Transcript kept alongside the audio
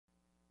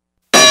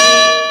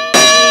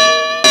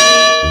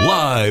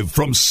Live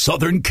from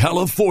Southern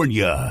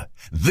California,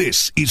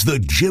 this is the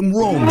Jim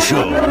Rome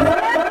Show.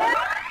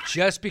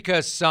 Just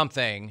because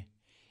something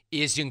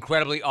is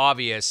incredibly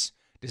obvious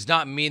does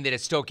not mean that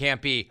it still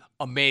can't be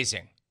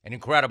amazing and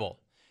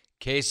incredible.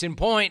 Case in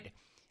point,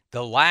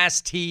 the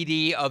last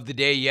TD of the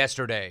day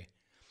yesterday,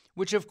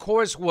 which of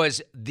course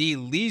was the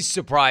least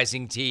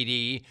surprising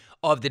TD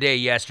of the day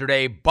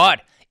yesterday,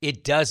 but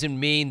it doesn't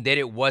mean that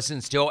it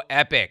wasn't still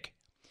epic.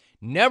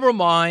 Never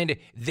mind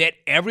that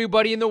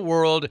everybody in the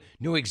world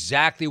knew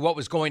exactly what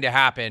was going to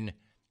happen.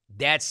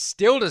 That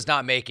still does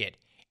not make it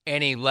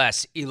any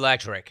less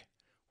electric.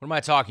 What am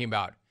I talking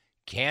about?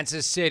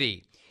 Kansas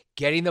City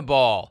getting the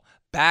ball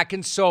back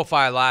in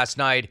SoFi last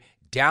night,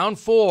 down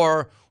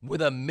 4 with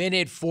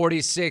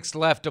 1:46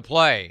 left to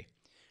play.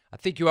 I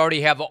think you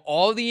already have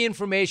all the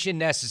information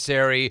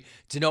necessary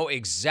to know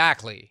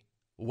exactly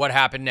what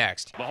happened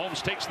next.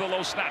 Mahomes takes the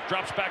low snap,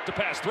 drops back to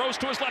pass, throws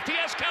to his left. He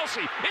has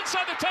Kelce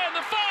inside the 10, the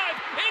 5,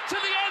 into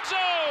the end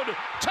zone.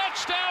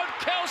 Touchdown,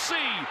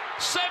 Kelce,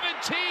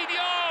 17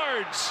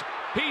 yards.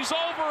 He's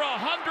over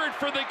 100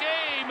 for the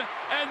game,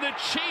 and the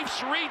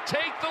Chiefs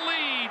retake the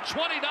lead,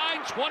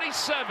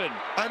 29-27.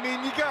 I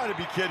mean, you got to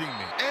be kidding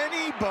me.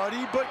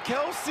 Anybody but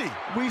Kelce.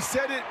 We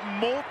said it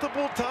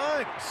multiple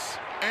times.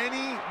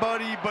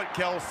 Anybody but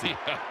Kelce.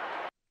 Yeah.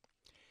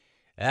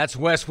 That's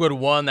Westwood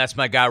 1. That's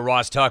my guy,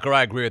 Ross Tucker.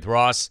 I agree with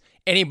Ross.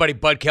 Anybody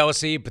but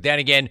Kelce. But then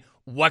again,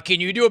 what can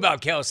you do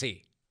about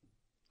Kelce?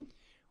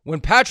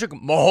 When Patrick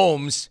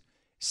Mahomes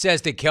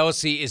says that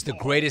Kelce is the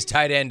greatest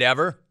tight end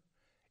ever,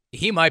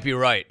 he might be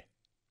right.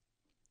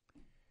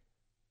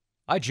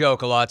 I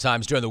joke a lot of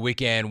times during the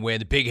weekend when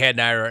the big head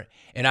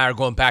and I are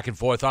going back and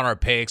forth on our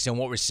picks and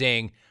what we're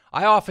seeing.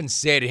 I often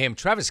say to him,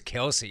 Travis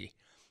Kelce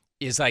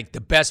is like the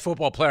best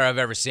football player I've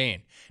ever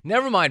seen.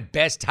 Never mind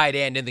best tight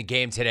end in the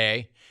game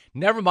today.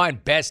 Never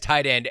mind best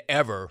tight end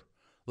ever.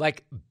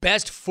 Like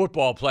best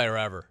football player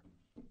ever.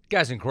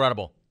 Guy's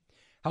incredible.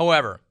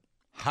 However,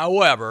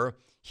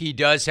 he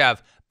does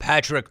have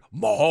Patrick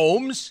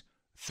Mahomes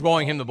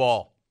throwing him the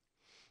ball.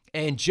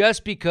 And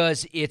just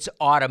because it's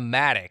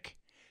automatic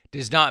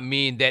does not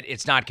mean that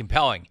it's not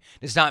compelling.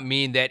 Does not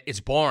mean that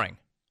it's boring.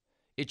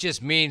 It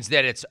just means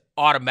that it's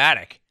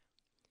automatic.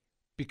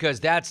 Because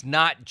that's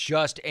not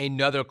just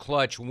another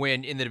clutch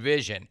win in the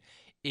division.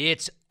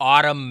 It's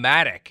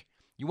automatic.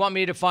 You want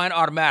me to define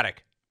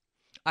automatic?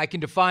 I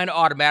can define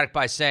automatic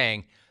by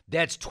saying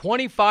that's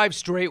 25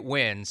 straight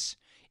wins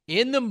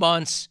in the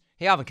months.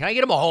 Hey, Alvin, can I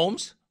get a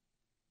Mahomes?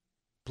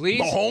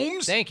 Please?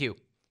 Mahomes? Thank you.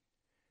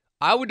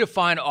 I would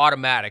define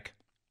automatic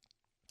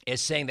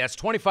as saying that's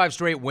 25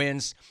 straight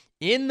wins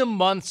in the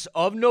months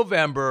of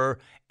November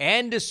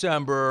and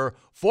December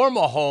for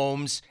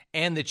Mahomes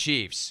and the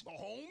Chiefs.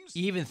 Mahomes?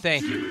 Even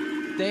thank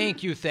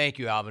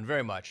you, Alvin,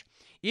 very much.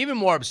 Even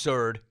more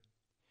absurd,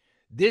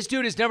 this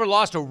dude has never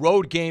lost a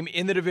road game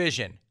in the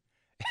division.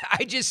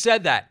 I just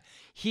said that.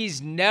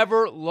 He's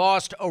never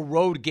lost a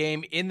road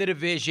game in the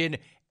division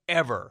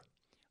ever.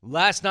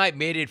 Last night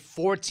made it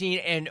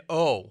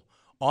 14-0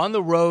 on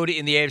the road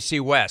in the AFC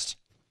West.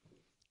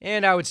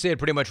 And I would say it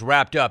pretty much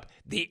wrapped up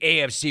the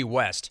AFC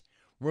West.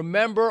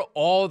 Remember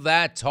all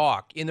that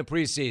talk in the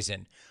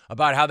preseason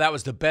about how that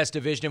was the best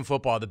division in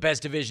football, the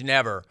best division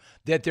ever,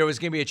 that there was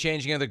going to be a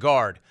changing of the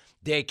guard,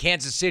 that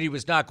Kansas City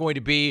was not going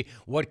to be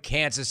what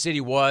Kansas City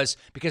was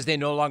because they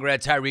no longer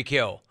had Tyreek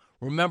Hill.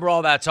 Remember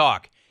all that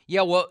talk?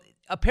 Yeah, well,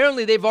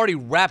 apparently they've already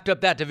wrapped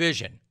up that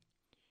division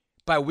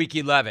by week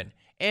 11.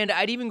 And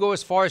I'd even go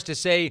as far as to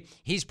say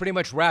he's pretty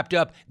much wrapped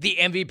up the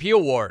MVP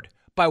award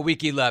by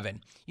week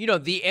 11. You know,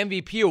 the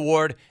MVP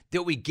award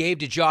that we gave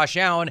to Josh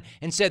Allen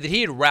and said that he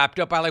had wrapped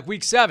up by like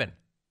week 7.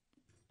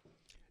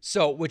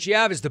 So what you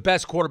have is the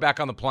best quarterback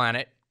on the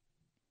planet,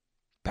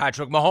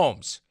 Patrick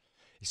Mahomes.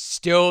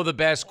 Still the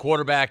best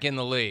quarterback in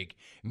the league.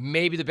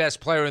 Maybe the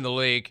best player in the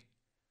league.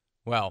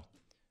 Well,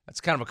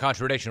 that's kind of a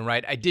contradiction,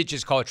 right? I did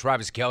just call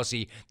Travis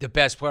Kelce the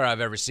best player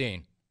I've ever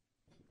seen.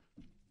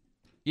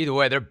 Either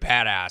way, they're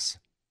badass.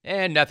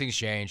 And nothing's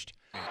changed.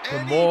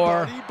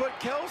 Anybody but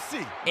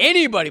Kelce.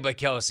 Anybody but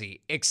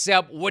Kelce.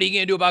 Except, what are you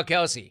going to do about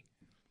Kelce?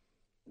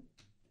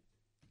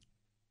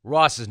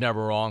 Ross is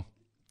never wrong.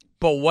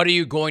 But what are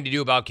you going to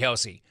do about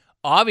Kelce?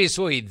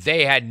 Obviously,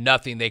 they had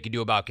nothing they could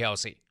do about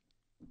Kelce.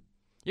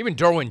 Even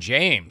Derwin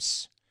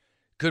James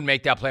couldn't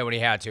make that play when he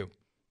had to.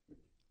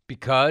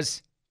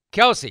 Because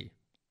Kelce.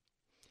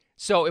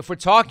 So if we're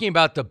talking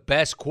about the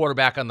best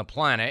quarterback on the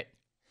planet,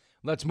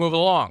 let's move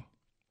along.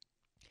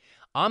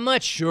 I'm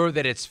not sure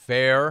that it's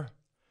fair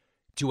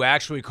to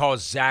actually call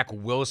Zach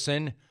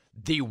Wilson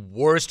the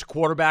worst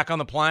quarterback on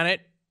the planet,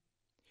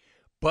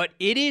 but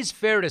it is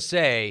fair to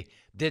say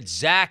that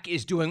Zach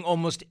is doing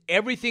almost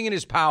everything in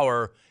his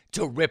power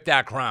to rip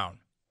that crown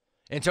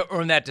and to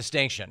earn that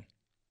distinction.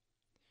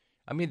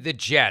 I mean, the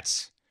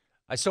Jets.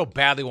 I so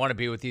badly want to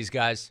be with these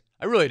guys.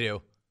 I really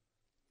do.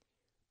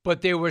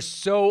 But they were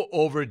so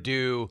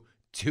overdue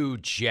to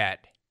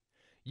jet.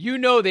 You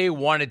know they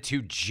wanted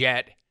to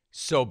jet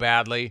so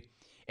badly.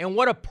 And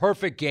what a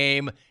perfect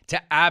game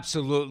to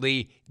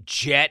absolutely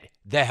jet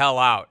the hell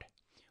out.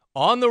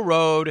 On the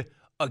road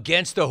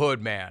against the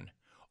Hood Man.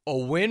 A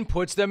win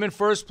puts them in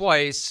first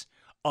place.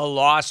 A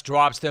loss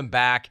drops them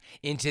back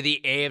into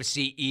the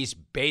AFC East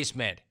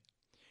basement.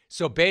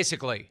 So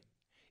basically,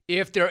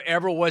 if there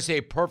ever was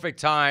a perfect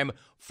time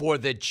for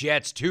the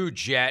Jets to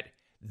jet,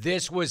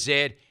 this was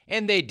it,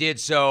 and they did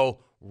so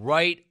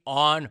right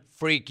on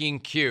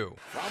freaking cue.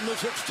 From the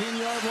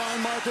 16-yard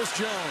line, Marcus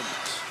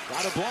Jones.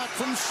 Got a block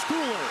from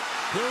Schooler.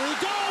 Here he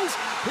goes.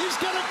 He's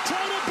going to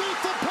try to beat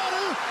the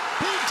punter.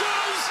 He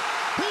does.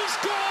 He's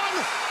gone.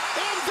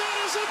 And that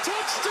is a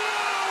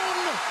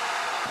touchdown.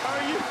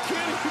 Are you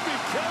kidding me,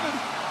 Kevin?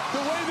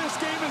 The way this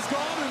game has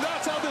gone, and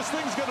that's how this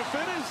thing's going to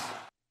finish?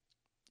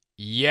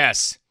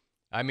 Yes.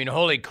 I mean,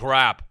 holy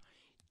crap.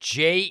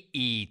 Jets.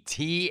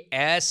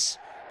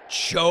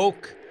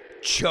 Choke,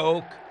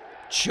 choke,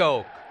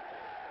 choke.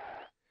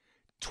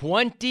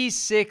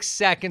 26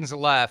 seconds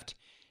left,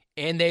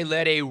 and they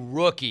let a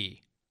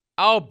rookie,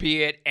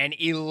 albeit an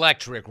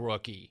electric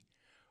rookie,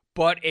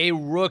 but a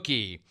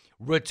rookie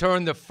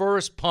return the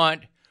first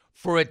punt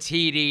for a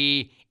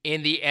TD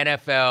in the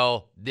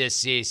NFL this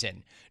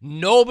season.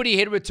 Nobody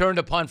had returned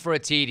a punt for a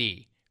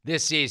TD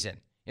this season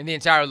in the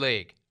entire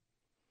league.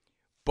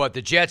 But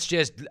the Jets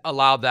just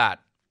allowed that.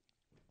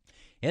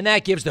 And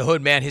that gives the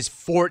Hood Man his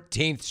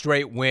 14th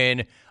straight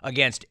win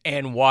against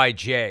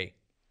NYJ.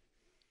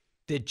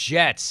 The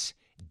Jets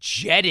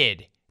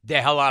jetted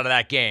the hell out of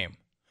that game.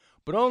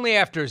 But only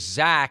after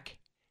Zach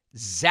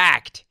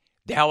zacked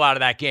the hell out of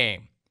that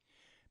game.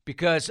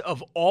 Because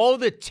of all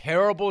the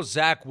terrible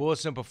Zach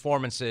Wilson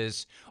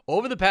performances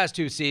over the past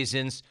 2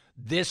 seasons,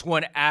 this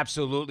one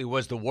absolutely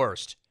was the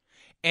worst.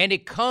 And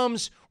it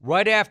comes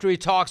right after he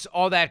talks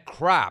all that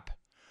crap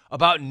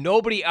about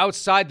nobody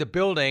outside the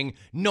building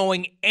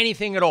knowing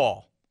anything at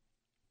all.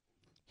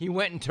 He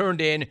went and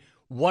turned in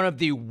one of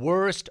the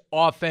worst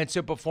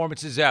offensive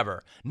performances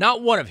ever.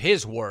 Not one of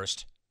his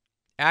worst.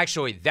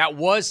 Actually, that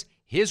was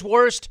his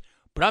worst,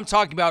 but I'm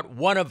talking about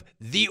one of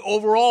the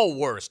overall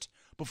worst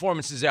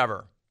performances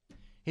ever.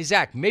 Hey,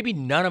 Zach, maybe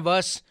none of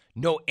us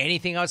know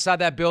anything outside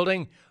that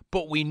building,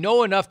 but we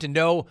know enough to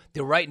know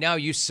that right now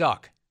you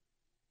suck.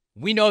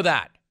 We know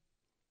that.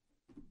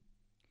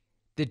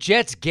 The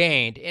Jets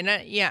gained, and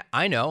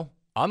I know.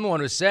 I'm the one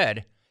who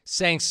said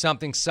saying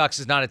something sucks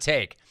is not a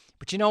take.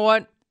 But you know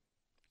what?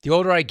 The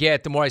older I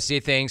get, the more I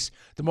see things,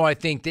 the more I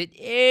think that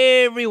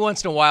every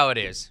once in a while it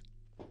is.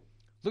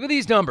 Look at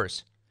these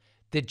numbers.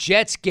 The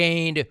Jets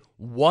gained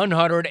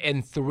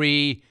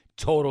 103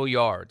 total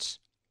yards.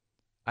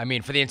 I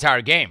mean, for the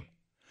entire game.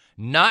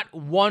 Not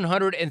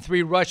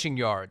 103 rushing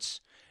yards.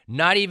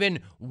 Not even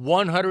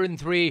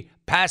 103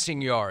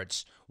 passing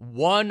yards.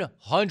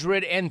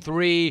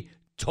 103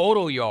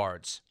 total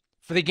yards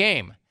for the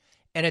game.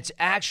 And it's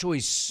actually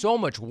so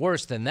much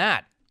worse than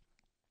that.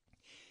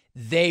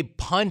 They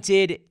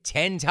punted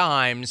 10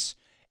 times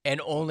and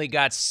only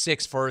got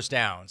 6 first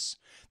downs.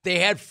 They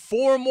had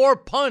 4 more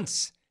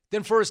punts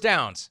than first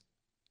downs.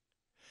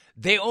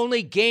 They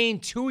only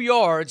gained 2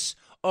 yards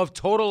of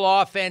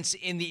total offense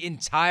in the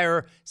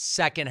entire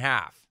second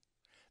half.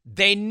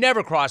 They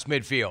never crossed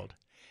midfield.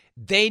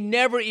 They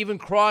never even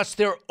crossed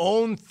their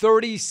own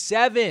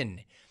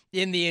 37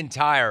 in the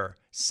entire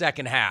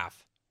second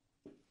half.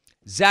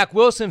 Zach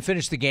Wilson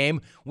finished the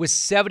game with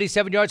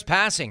 77 yards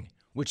passing,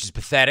 which is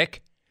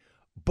pathetic.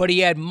 But he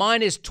had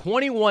minus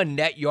 21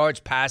 net yards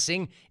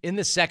passing in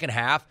the second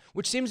half,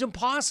 which seems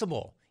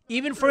impossible,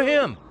 even for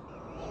him.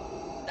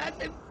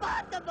 That's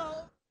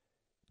impossible.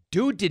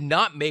 Dude did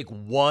not make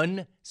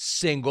one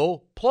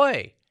single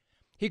play.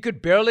 He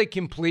could barely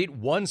complete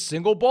one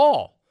single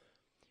ball.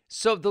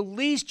 So the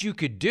least you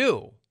could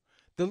do,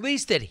 the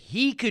least that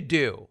he could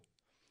do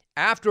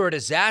after a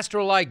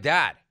disaster like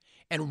that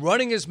and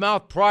running his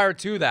mouth prior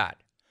to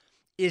that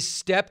is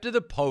step to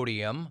the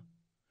podium,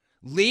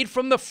 lead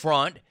from the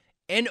front,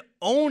 and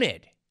own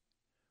it.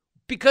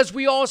 Because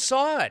we all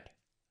saw it.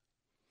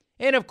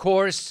 And of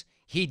course,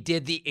 he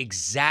did the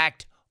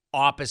exact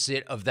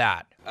opposite of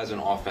that. As an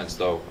offense,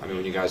 though, I mean,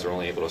 when you guys are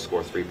only able to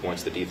score 3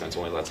 points, the defense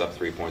only lets up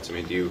 3 points. I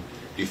mean, do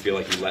you feel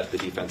like you let the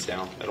defense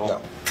down at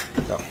all?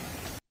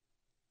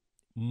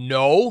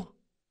 No.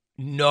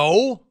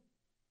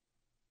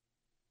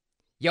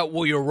 Yeah,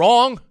 well, you're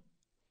wrong.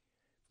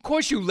 Of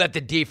course you let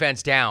the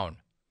defense down.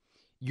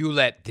 You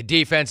let the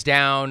defense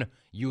down.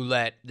 You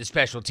let the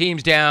special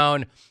teams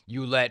down.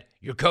 You let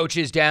your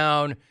coaches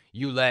down.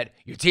 You let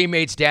your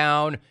teammates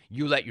down.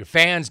 You let your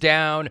fans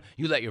down.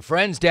 You let your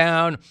friends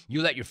down.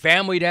 You let your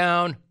family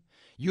down.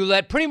 You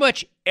let pretty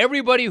much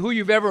everybody who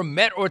you've ever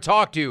met or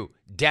talked to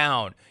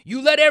down.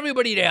 You let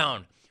everybody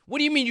down. What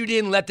do you mean you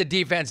didn't let the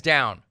defense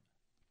down?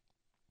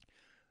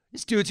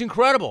 This dude's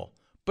incredible.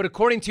 But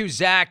according to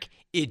Zach,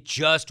 it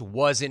just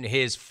wasn't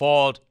his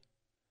fault.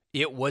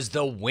 It was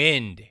the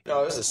wind.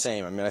 No, it's the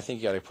same. I mean, I think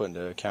you got to put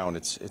into account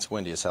it's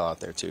windy as hell out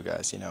there too,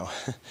 guys. You know,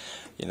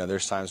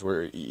 there's times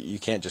where you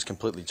can't just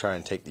completely try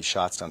and take these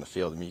shots down the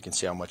field. I mean, you can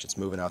see how much it's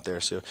moving out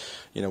there. So,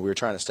 we were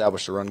trying to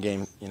establish the run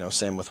game.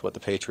 Same with what the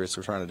Patriots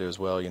were trying to do as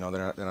well. They're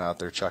not out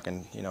there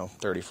chucking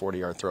 30,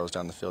 40-yard throws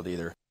down the field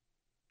either.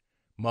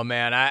 My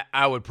man,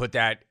 I would put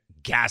that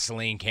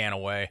gasoline can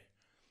away.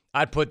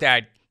 I'd put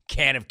that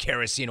can of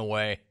kerosene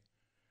away.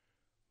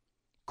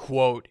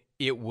 Quote,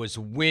 it was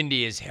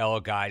windy as hell,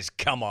 guys.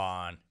 Come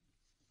on.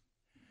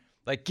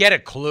 Like, get a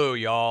clue,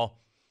 y'all.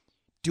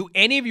 Do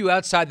any of you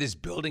outside this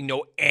building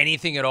know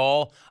anything at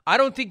all? I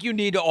don't think you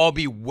need to all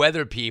be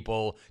weather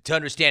people to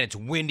understand it's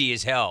windy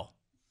as hell.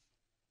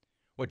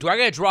 What, do I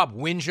got to drop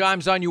wind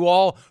chimes on you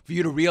all for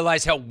you to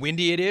realize how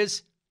windy it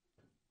is?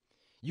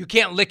 You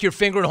can't lick your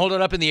finger and hold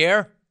it up in the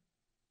air?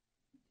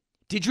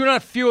 Did you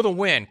not feel the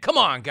wind? Come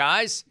on,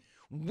 guys.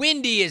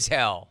 Windy as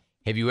hell.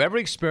 Have you ever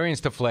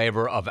experienced the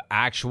flavor of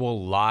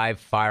actual live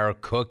fire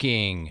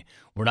cooking?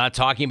 We're not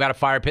talking about a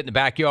fire pit in the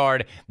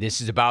backyard.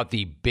 This is about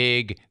the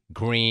Big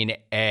Green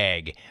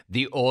Egg,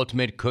 the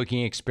ultimate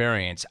cooking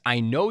experience. I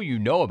know you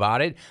know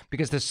about it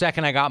because the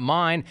second I got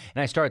mine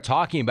and I started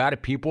talking about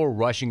it, people were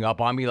rushing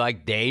up on me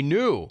like they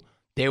knew.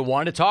 They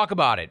wanted to talk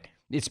about it.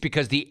 It's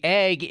because the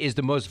egg is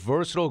the most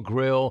versatile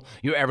grill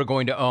you're ever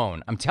going to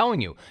own. I'm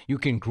telling you, you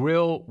can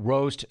grill,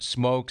 roast,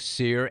 smoke,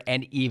 sear,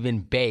 and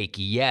even bake.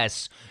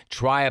 Yes,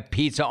 try a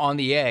pizza on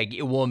the egg.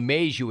 It will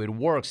amaze you. It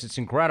works. It's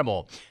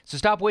incredible. So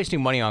stop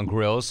wasting money on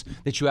grills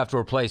that you have to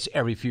replace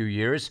every few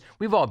years.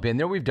 We've all been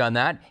there. We've done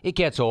that. It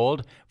gets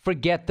old.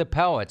 Forget the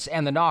pellets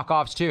and the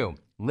knockoffs too.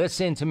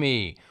 Listen to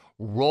me.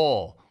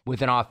 Roll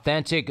with an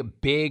authentic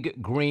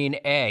Big Green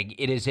Egg.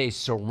 It is a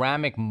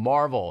ceramic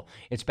marvel.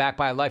 It's backed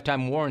by a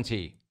lifetime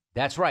warranty.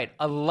 That's right,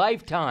 a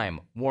lifetime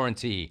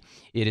warranty.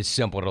 It is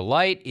simple to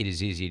light. It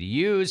is easy to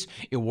use.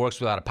 It works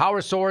without a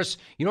power source.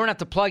 You don't have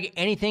to plug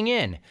anything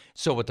in.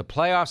 So with the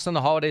playoffs and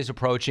the holidays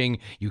approaching,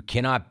 you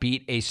cannot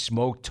beat a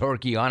smoked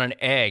turkey on an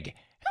egg.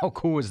 How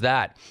cool is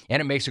that? And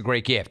it makes a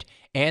great gift.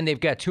 And they've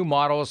got 2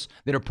 models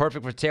that are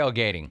perfect for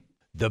tailgating.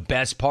 The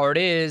best part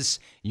is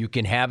you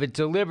can have it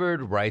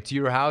delivered right to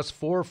your house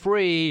for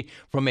free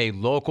from a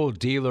local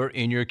dealer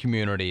in your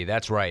community.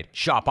 That's right.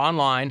 Shop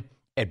online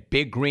at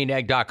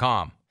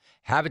biggreenegg.com.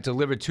 Have it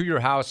delivered to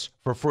your house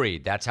for free.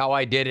 That's how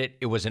I did it.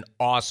 It was an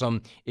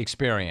awesome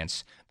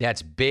experience.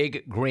 That's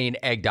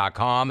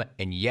biggreenegg.com.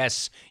 And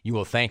yes, you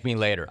will thank me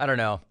later. I don't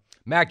know.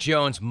 Mac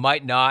Jones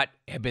might not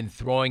have been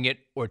throwing it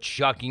or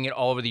chucking it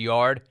all over the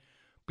yard.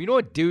 But you know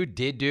what dude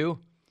did do?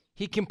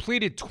 He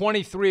completed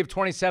 23 of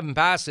 27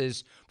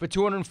 passes for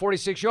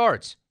 246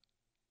 yards.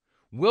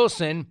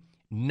 Wilson,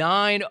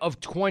 9 of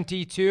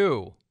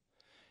 22.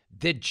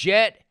 The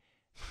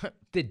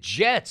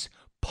Jets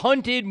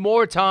punted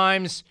more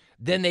times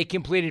than they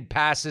completed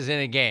passes in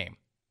a game.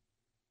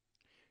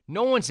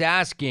 No one's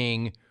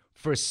asking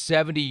for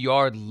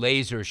 70-yard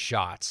laser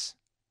shots.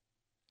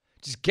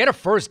 Just get a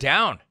first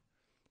down.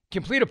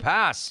 Complete a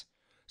pass.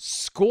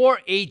 Score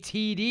a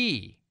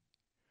TD.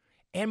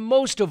 And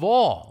most of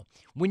all,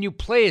 when you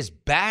play as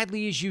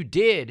badly as you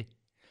did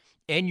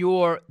and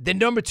you're the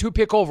number 2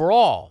 pick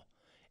overall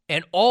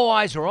and all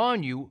eyes are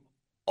on you,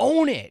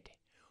 own it.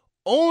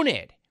 Own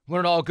it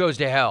when it all goes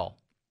to hell.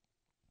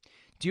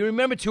 Do you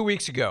remember 2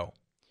 weeks ago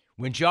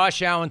when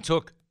Josh Allen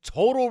took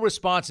total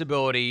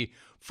responsibility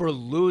for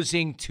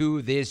losing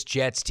to this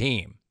Jets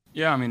team?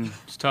 Yeah, I mean,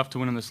 it's tough to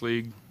win in this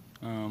league.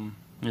 When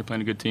you're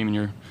playing a good team and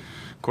your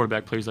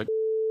quarterback plays like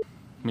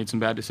made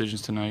some bad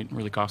decisions tonight,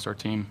 really cost our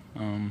team.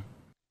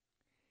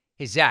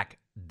 Hey, Zach,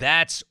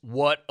 that's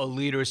what a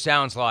leader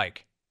sounds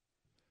like.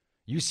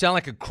 You sound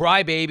like a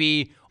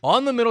crybaby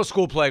on the middle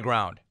school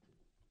playground.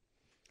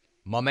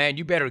 My man,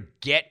 you better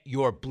get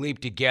your bleep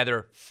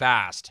together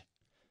fast.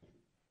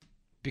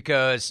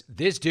 Because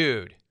this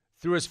dude,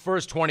 through his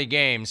first 20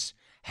 games,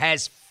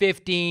 has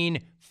 15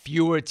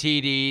 fewer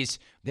TDs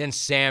than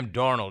Sam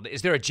Darnold.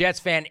 Is there a Jets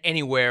fan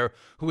anywhere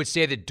who would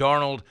say that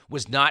Darnold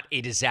was not a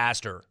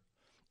disaster?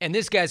 And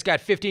this guy's got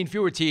 15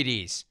 fewer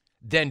TDs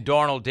than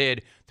Darnold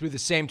did through the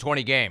same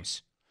 20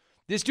 games.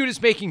 This dude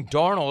is making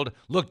Darnold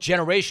look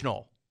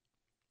generational.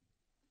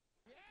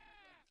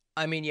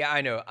 I mean, yeah,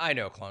 I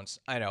know, clones.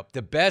 I know.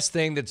 The best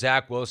thing that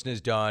Zach Wilson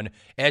has done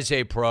as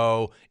a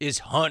pro is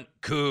hunt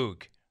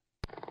Coug.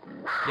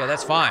 Yeah,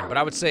 that's fine. But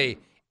I would say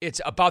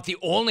it's about the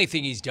only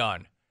thing he's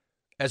done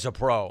as a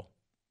pro.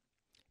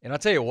 And I'll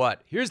tell you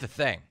what, here's the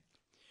thing.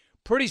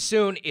 Pretty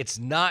soon, it's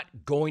not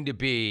going to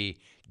be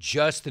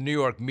just the New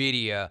York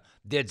media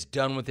that's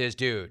done with this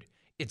dude.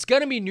 It's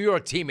going to be New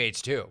York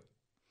teammates, too.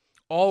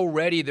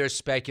 Already there's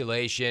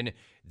speculation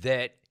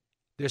that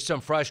there's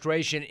some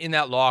frustration in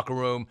that locker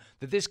room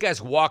that this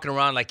guy's walking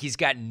around like he's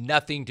got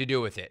nothing to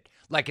do with it,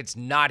 like it's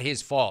not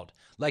his fault,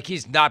 like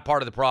he's not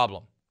part of the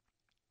problem.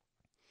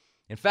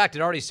 In fact,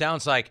 it already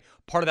sounds like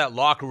part of that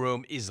locker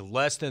room is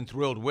less than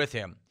thrilled with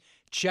him.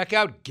 Check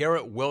out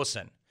Garrett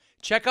Wilson.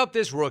 Check out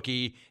this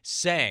rookie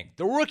saying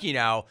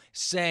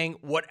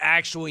what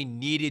actually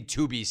needed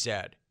to be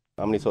said.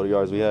 How many total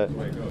yards we had?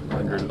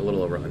 100, a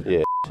little over 100.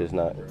 Yeah, it's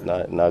not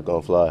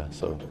going to fly.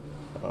 So,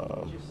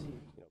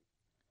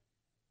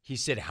 He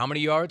said, how many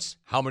yards?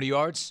 How many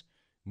yards?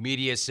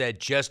 Media said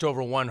just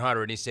over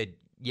 100. And he said,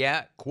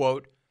 yeah,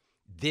 quote,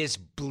 this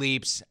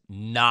bleep's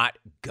not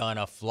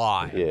gonna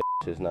fly. Yeah,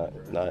 it's not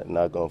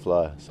going to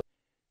fly. So.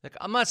 Like,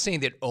 I'm not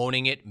saying that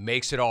owning it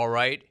makes it all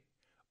right,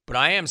 but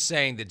I am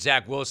saying that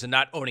Zach Wilson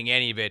not owning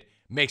any of it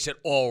makes it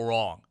all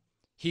wrong.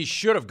 He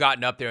should have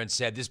gotten up there and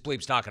said, this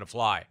bleep's not going to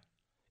fly.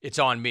 It's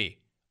on me.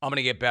 I'm going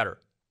to get better.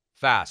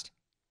 Fast.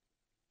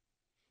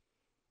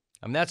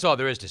 I mean, that's all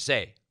there is to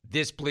say.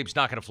 This bleep's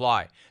not going to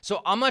fly.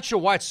 So I'm not sure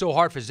why it's so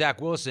hard for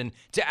Zach Wilson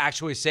to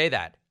actually say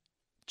that.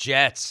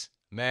 Jets,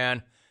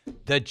 man.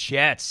 The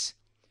Jets.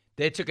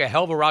 They took a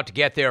hell of a route to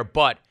get there,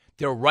 but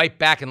they're right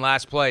back in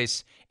last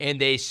place, and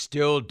they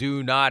still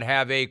do not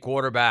have a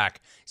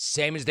quarterback.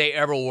 Same as they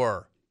ever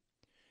were.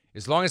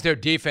 As long as their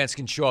defense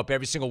can show up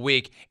every single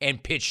week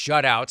and pitch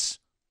shutouts,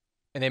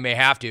 and they may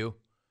have to,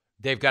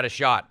 they've got a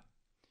shot.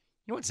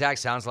 You know what Zach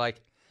sounds like?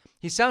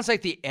 He sounds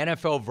like the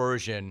NFL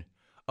version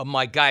of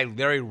my guy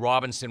Larry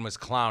Robinson was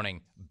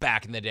clowning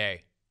back in the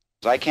day.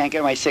 I can't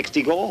get my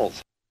 60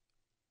 goals.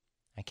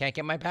 I can't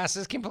get my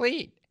passes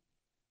complete.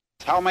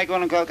 How am I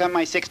going to go get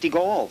my 60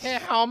 goals? Yeah,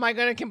 how am I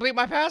going to complete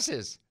my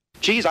passes?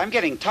 Geez, I'm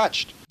getting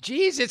touched.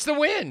 Geez, it's the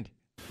wind.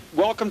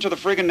 Welcome to the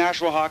friggin'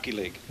 National Hockey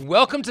League.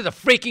 Welcome to the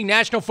freaking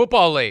National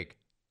Football League.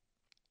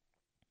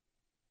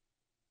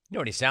 You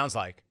know what he sounds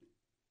like?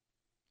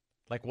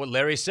 Like what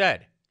Larry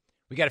said.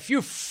 We got a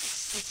few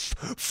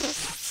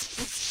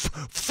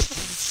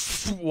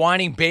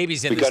whining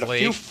babies in this league.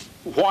 We got a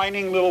few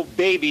whining little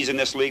babies in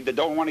this league that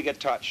don't want to get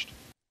touched.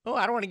 Oh,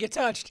 I don't want to get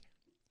touched.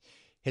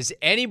 Has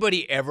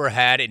anybody ever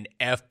had an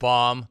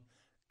F-bomb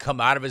come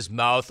out of his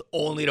mouth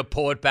only to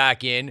pull it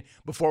back in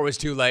before it was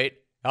too late?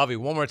 Alvy,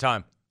 one more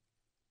time.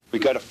 We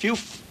got a few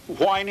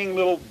whining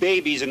little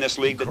babies in this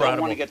league that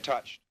don't want to get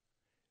touched.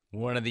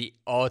 One of the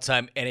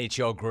all-time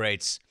NHL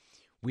greats.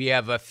 We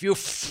have a few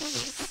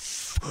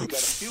we got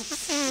a few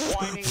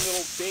whining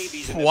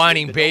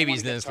little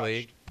babies in this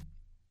league.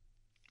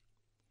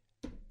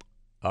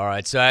 All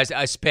right, so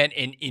I spent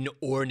an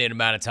inordinate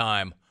amount of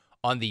time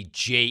on the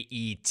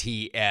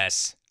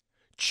JETS,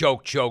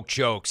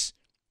 chokes,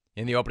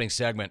 in the opening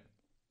segment.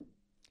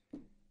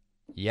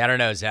 Yeah, I don't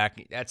know,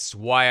 Zach. That's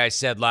why I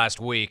said last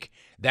week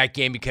that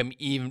game became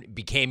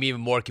even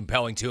more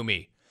compelling to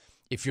me.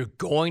 If you're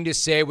going to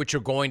say what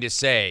you're going to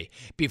say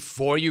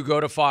before you go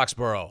to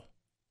Foxborough,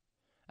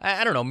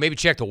 I don't know, maybe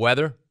check the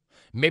weather,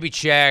 maybe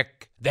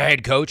check the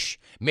head coach,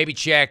 maybe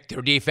check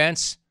their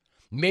defense,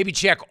 maybe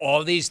check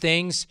all these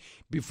things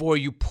before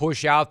you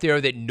push out there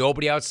that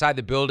nobody outside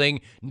the building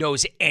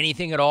knows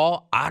anything at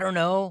all. I don't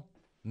know.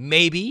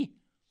 Maybe.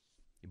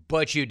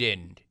 But you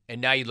didn't.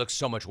 And now you look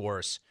so much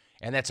worse.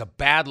 And that's a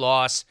bad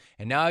loss.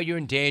 And now you're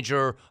in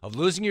danger of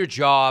losing your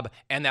job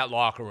and that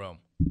locker room.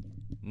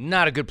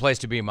 Not a good place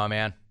to be, my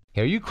man.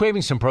 Hey, are you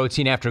craving some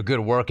protein after a good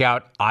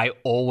workout? I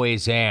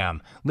always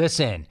am.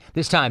 Listen,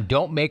 this time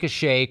don't make a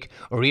shake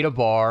or eat a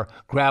bar.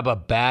 Grab a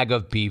bag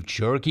of beef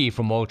jerky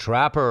from Old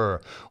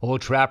Trapper.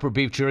 Old Trapper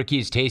beef jerky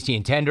is tasty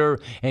and tender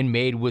and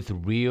made with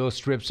real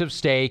strips of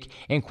steak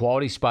and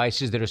quality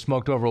spices that are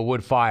smoked over a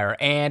wood fire.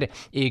 And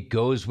it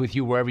goes with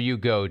you wherever you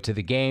go, to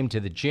the game, to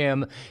the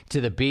gym,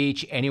 to the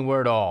beach,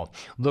 anywhere at all.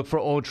 Look for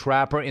Old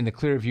Trapper in the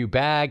Clearview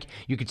bag.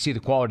 You can see the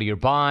quality you're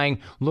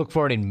buying. Look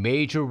for it in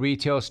major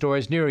retail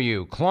stores near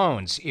you.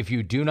 If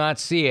you do not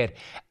see it,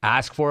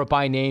 ask for it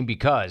by name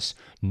because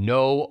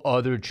no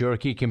other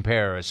jerky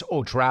compares.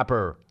 Oh,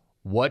 Trapper,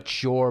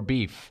 what's your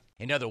beef?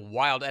 Another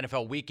wild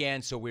NFL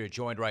weekend, so we're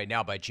joined right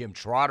now by Jim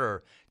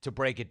Trotter to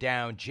break it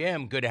down.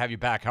 Jim, good to have you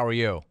back. How are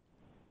you?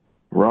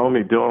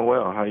 Romy, doing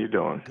well. How you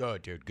doing?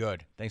 Good, dude,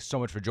 good. Thanks so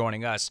much for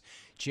joining us.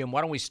 Jim,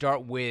 why don't we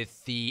start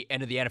with the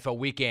end of the NFL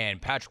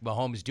weekend? Patrick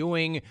Mahomes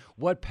doing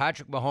what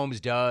Patrick Mahomes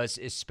does,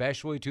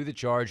 especially to the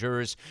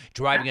Chargers,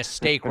 driving a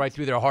stake right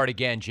through their heart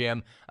again,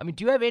 Jim. I mean,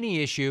 do you have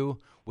any issue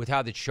with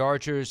how the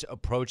Chargers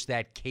approach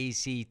that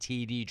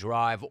KCTD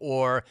drive,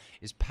 or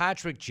is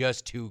Patrick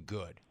just too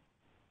good?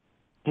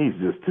 He's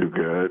just too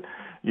good.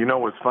 You know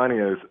what's funny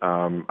is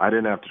I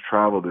didn't have to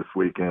travel this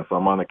weekend, so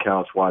I'm on the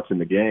couch watching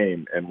the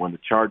game, and when the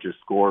Chargers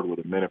scored with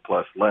a minute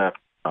plus left,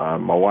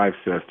 my wife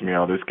says to me,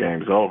 "Oh, this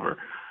game's over."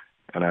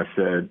 And I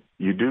said,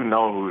 "You do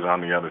know who's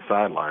on the other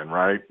sideline,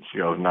 right?" She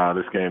goes, "Nah,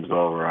 this game's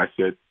over." I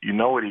said, "You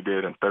know what he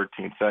did in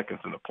 13 seconds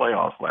in the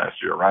playoffs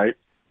last year, right?"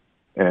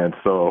 And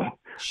so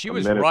she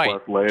was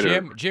right.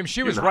 Later, Jim,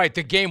 she was right.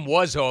 The game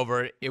was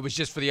over. It was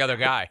just for the other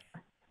guy.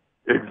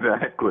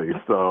 Exactly.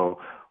 So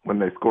when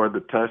they scored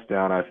the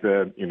touchdown, I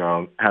said, you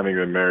know, having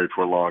been married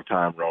for a long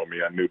time,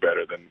 Romy, I knew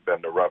better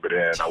than to rub it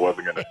in. I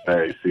wasn't going to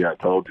say, "See, I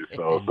told you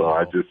so." So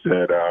I just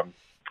said,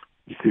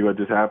 you see what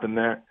just happened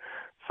there?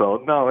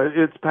 So, no,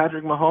 it's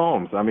Patrick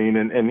Mahomes. I mean,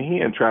 and he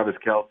and Travis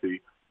Kelce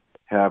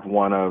have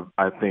one of,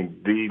 I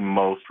think, the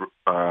most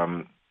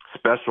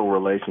special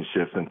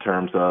relationships in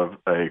terms of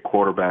a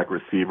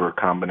quarterback-receiver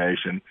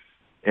combination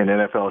in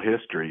NFL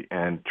history.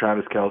 And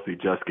Travis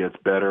Kelce just gets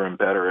better and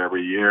better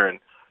every year. And,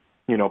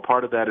 you know,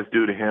 part of that is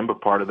due to him,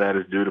 but part of that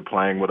is due to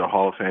playing with a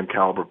Hall of Fame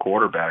caliber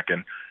quarterback.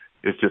 And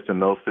it's just in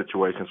those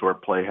situations where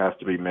play has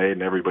to be made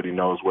and everybody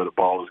knows where the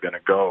ball is going to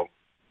go,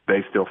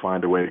 they still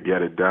find a way to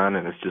get it done,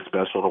 and it's just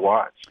special to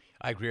watch.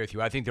 I agree with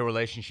you. I think the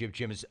relationship,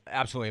 Jim, is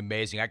absolutely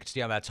amazing. I could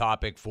stay on that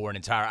topic for an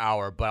entire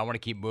hour, but I want to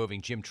keep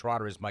moving. Jim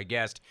Trotter is my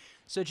guest.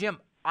 So, Jim,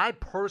 I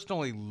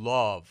personally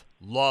love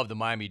the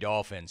Miami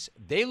Dolphins.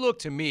 They look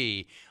to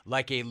me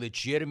like a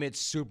legitimate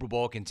Super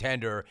Bowl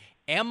contender.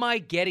 Am I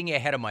getting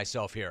ahead of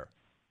myself here?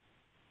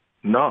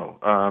 No.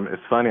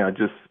 It's funny. I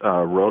just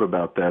wrote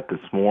about that this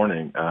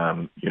morning,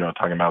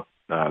 talking about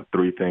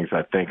 3 things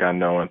I think I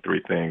know and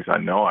 3 things I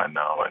know.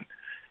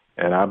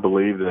 And I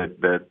believe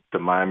that the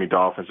Miami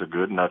Dolphins are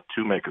good enough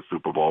to make a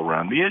Super Bowl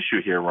run. The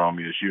issue here,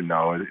 Romy, as you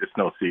know, it's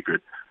no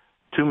secret.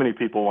 Too many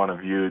people want to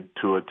view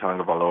Tua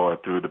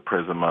Tagovailoa through the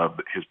prism of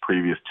his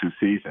previous 2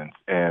 seasons.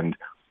 And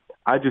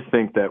I just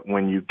think that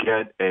when you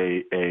get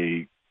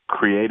a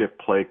creative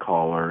play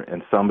caller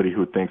and somebody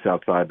who thinks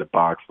outside the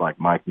box like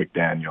Mike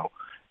McDaniel,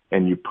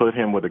 and you put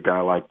him with a guy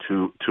like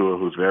Tua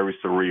who's very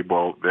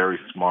cerebral, very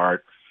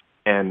smart,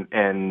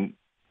 and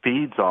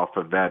feeds off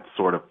of that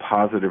sort of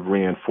positive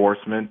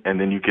reinforcement, and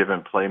then you give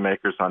him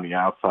playmakers on the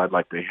outside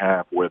like they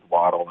have with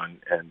Waddle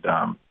and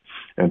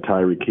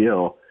Tyreek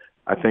Hill,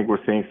 I think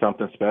we're seeing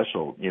something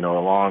special,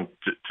 along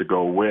to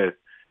go with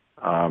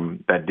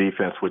that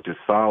defense, which is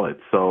solid.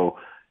 So,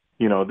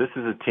 this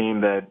is a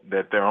team that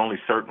there are only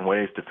certain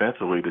ways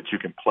defensively that you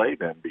can play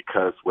them,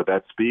 because with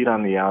that speed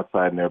on the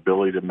outside and their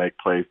ability to make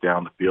plays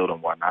down the field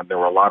and whatnot, there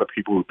were a lot of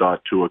people who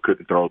thought Tua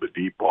couldn't throw the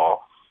deep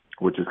ball,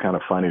 which is kind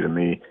of funny to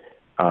me.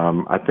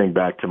 I think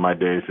back to my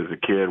days as a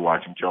kid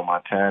watching Joe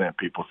Montana, and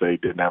people say he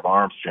didn't have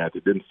arm strength.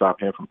 It didn't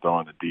stop him from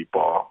throwing the deep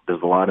ball.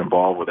 There's a lot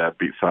involved with that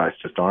besides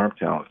just arm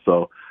talent.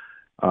 So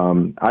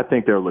I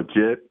think they're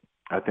legit.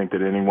 I think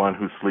that anyone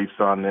who sleeps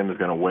on them is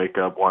going to wake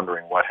up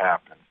wondering what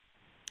happened.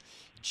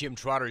 Jim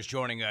Trotter is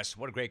joining us.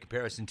 What a great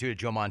comparison, too, to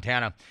Joe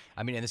Montana.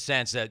 I mean, in the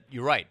sense that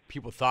you're right.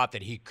 People thought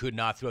that he could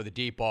not throw the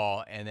deep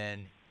ball, and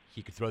then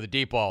he could throw the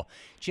deep ball.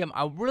 Jim,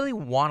 I really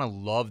want to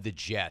love the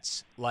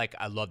Jets. Like,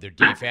 I love their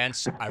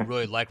defense. I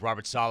really like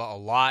Robert Saleh a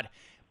lot.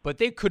 But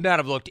they could not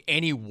have looked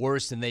any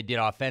worse than they did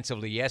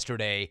offensively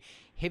yesterday.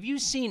 Have you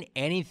seen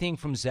anything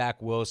from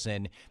Zach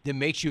Wilson that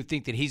makes you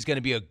think that he's going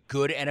to be a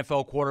good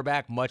NFL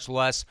quarterback, much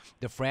less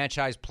the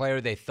franchise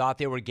player they thought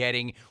they were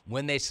getting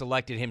when they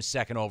selected him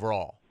second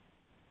overall?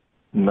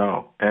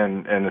 No,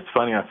 and it's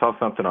funny, I saw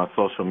something on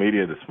social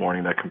media this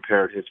morning that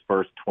compared his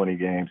first 20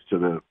 games to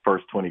the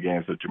first 20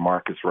 games of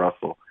Jamarcus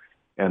Russell,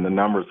 and the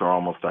numbers are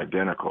almost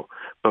identical.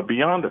 But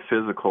beyond the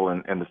physical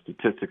and the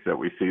statistics that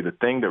we see, the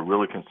thing that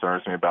really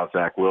concerns me about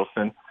Zach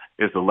Wilson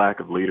is the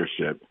lack of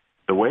leadership.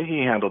 The way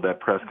he handled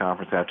that press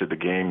conference after the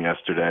game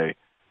yesterday,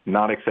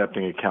 not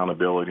accepting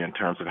accountability in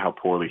terms of how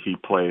poorly he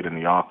played and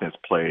the offense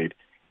played,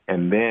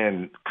 and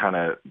then kind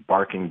of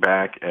barking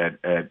back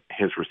at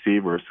his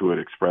receivers who had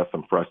expressed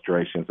some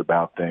frustrations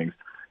about things,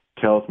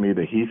 tells me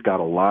that he's got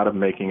a lot of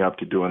making up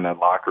to do in that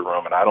locker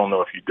room, and I don't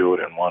know if you do it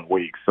in 1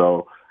 week.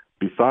 So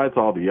besides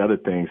all the other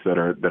things that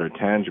are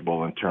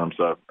tangible in terms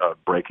of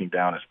breaking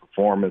down his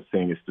performance,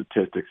 seeing his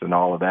statistics and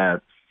all of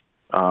that,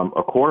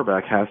 a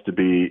quarterback has to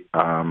be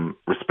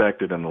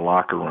respected in the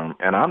locker room.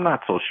 And I'm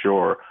not so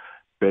sure,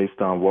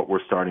 based on what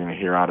we're starting to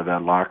hear out of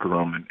that locker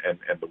room and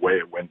the way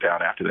it went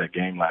down after that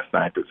game last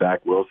night, that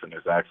Zach Wilson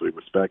is actually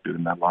respected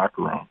in that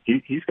locker room.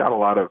 He's got a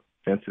lot of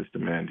fences to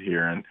mend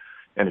here.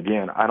 And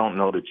again, I don't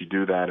know that you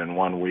do that in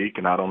 1 week,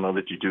 and I don't know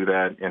that you do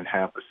that in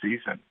half a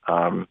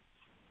season.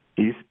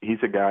 He's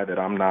a guy that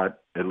I'm not,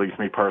 at least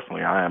me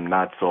personally, I am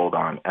not sold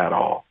on at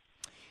all.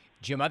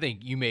 Jim, I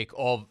think you make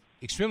all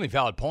extremely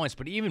valid points,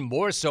 but even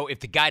more so if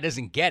the guy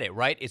doesn't get it,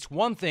 right? It's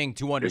one thing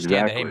to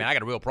understand that, hey, man, I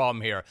got a real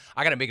problem here.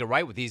 I got to make it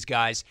right with these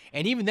guys.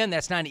 And even then,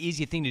 that's not an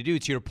easy thing to do,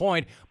 to your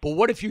point. But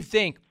what if you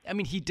think, I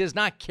mean, he does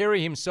not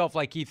carry himself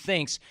like he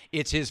thinks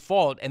it's his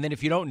fault. And then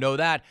if you don't know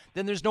that,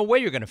 then there's no way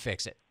you're going to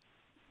fix it.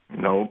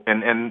 No,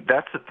 and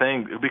that's the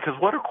thing, because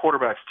what are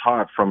quarterbacks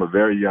taught from a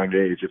very young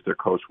age if they're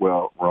coached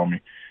well,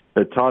 Romy?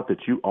 They're taught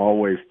that you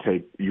always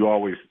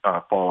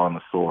fall on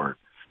the sword.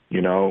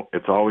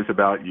 It's always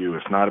about you.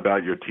 It's not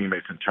about your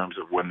teammates in terms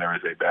of when there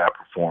is a bad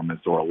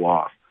performance or a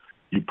loss.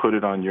 You put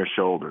it on your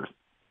shoulders.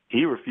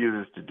 He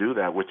refuses to do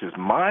that, which is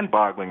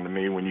mind-boggling to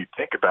me when you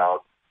think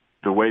about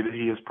the way that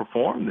he has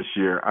performed this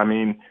year. I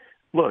mean,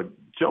 look,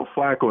 Joe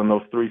Flacco in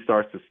those 3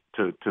 starts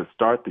to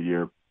start the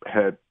year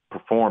had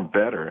performed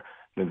better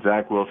than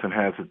Zach Wilson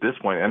has at this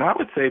point. And I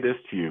would say this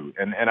to you,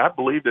 and I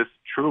believe this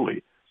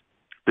truly.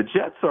 The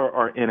Jets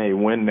are in a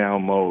win-now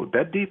mode.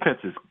 That defense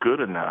is good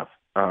enough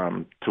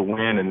to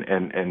win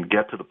and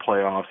get to the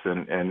playoffs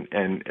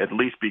and at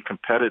least be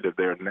competitive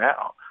there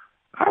now.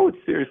 I would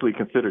seriously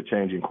consider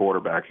changing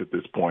quarterbacks at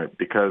this point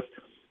because,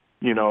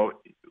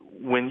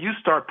 when you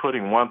start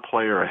putting one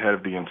player ahead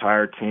of the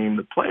entire team,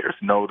 the players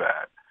know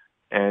that.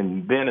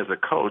 And then as a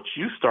coach,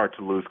 you start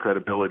to lose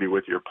credibility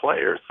with your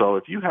players. So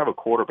if you have a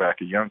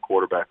young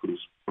quarterback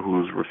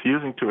who's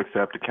refusing to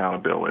accept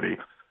accountability,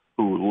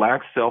 who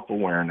lacks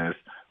self-awareness,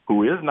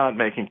 who is not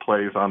making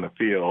plays on the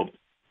field,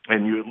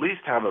 and you at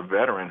least have a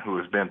veteran who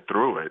has been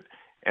through it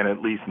and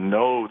at least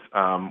knows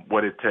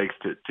what it takes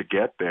to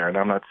get there, and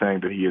I'm not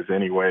saying that he is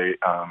any way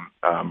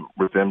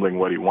resembling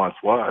what he once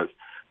was,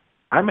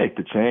 I make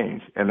the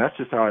change. And that's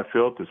just how I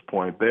feel at this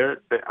point.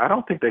 I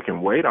don't think they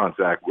can wait on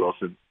Zach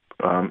Wilson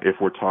if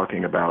we're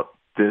talking about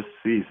this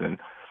season.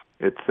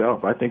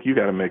 itself. I think you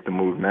got to make the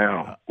move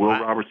now. Will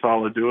Robert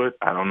Saleh do it?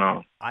 I don't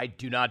know. I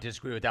do not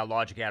disagree with that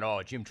logic at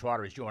all. Jim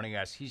Trotter is joining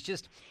us.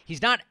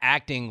 He's not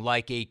acting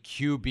like a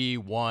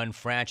QB1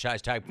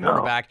 franchise type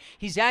quarterback. No.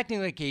 He's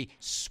acting like a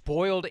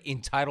spoiled,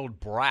 entitled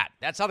brat.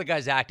 That's how the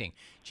guy's acting.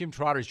 Jim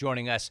Trotter is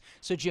joining us.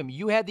 So, Jim,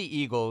 you had the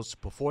Eagles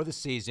before the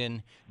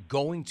season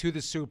going to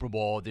the Super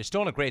Bowl. They're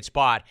still in a great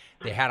spot.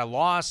 They had a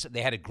loss.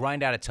 They had to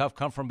grind out a tough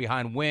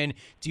come-from-behind win.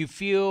 Do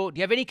you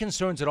have any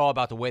concerns at all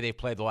about the way they've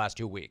played the last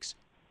 2 weeks?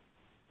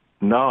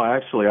 No,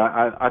 actually,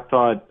 I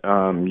thought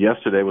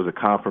yesterday was a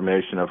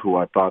confirmation of who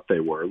I thought they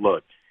were.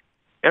 Look,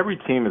 every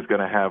team is going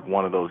to have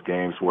one of those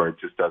games where it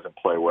just doesn't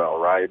play well,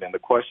 right? And the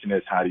question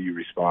is, how do you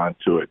respond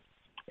to it?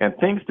 And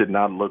things did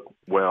not look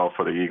well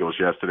for the Eagles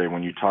yesterday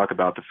when you talk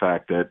about the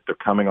fact that they're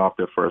coming off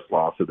their first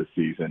loss of the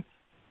season.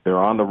 They're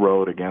on the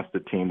road against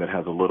a team that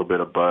has a little bit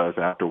of buzz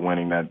after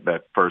winning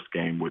that first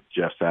game with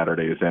Jeff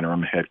Saturday as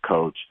interim head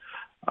coach.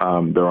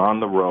 They're on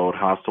the road,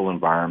 hostile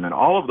environment,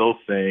 all of those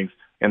things.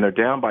 And they're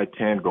down by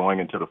 10 going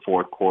into the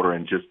fourth quarter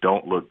and just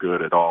don't look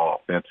good at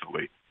all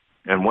offensively.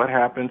 And what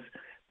happens?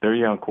 Their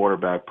young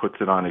quarterback puts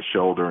it on his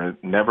shoulder and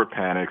never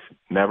panics,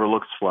 never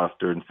looks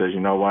flustered, and says, you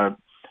know what,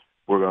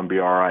 we're going to be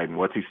all right. And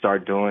what's he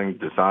start doing?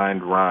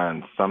 Designed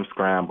runs, some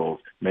scrambles,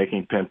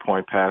 making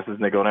pinpoint passes,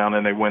 and they go down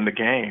and they win the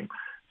game.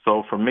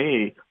 So for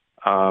me,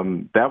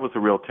 that was a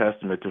real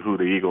testament to who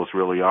the Eagles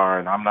really are.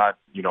 And I'm not,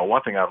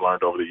 one thing I've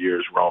learned over the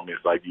years, Rome, is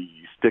like you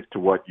stick to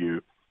what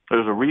you –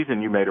 there's a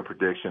reason you made a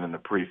prediction in the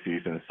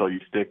preseason, so you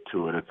stick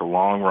to it. It's a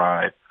long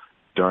ride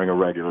during a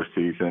regular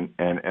season,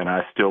 and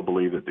I still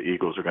believe that the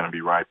Eagles are going to be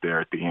right there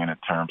at the end in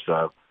terms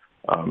of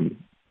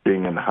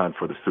being in the hunt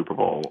for the Super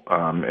Bowl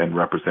and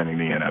representing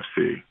the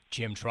NFC.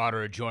 Jim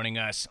Trotter joining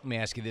us. Let me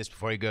ask you this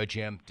before you go,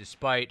 Jim.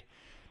 Despite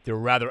their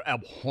rather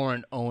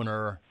abhorrent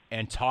owner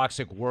and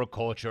toxic work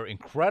culture,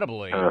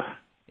 incredibly, I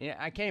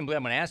can't even believe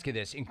I'm going to ask you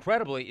this.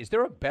 Incredibly, is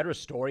there a better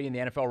story in the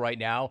NFL right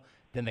now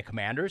than the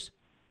Commanders?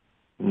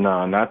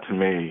 No, not to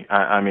me.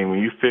 I mean, when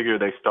you figure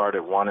they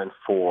started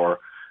 1-4,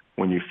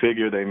 when you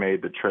figure they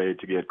made the trade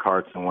to get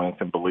Carson Wentz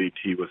and believed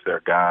he was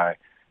their guy,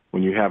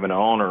 when you have an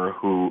owner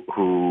who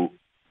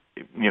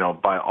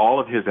by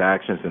all of his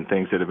actions and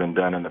things that have been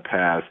done in the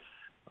past,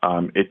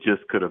 it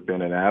just could have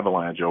been an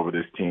avalanche over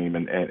this team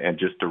and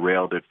just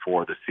derailed it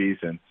for the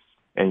season.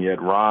 And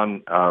yet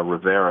Ron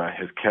Rivera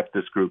has kept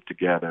this group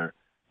together.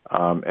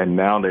 And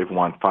now they've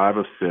won 5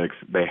 of 6.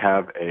 They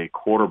have a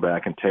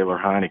quarterback in Taylor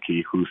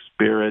Heineke whose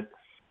spirit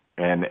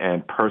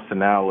and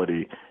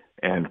personality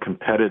and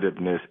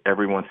competitiveness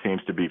everyone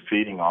seems to be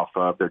feeding off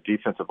of. Their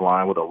defensive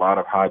line with a lot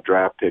of high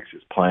draft picks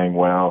is playing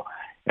well.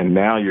 And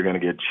now you're going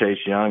to get Chase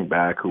Young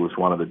back, who was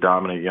one of the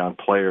dominant young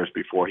players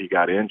before he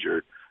got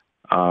injured.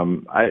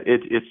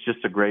 It's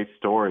just a great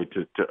story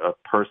of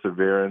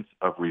perseverance,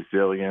 of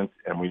resilience.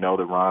 And we know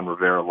that Ron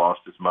Rivera lost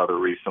his mother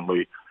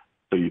recently.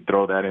 So you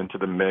throw that into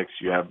the mix.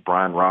 You have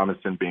Brian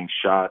Robinson being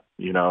shot,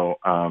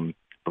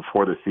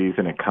 before the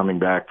season and coming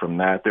back from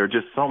that. There are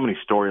just so many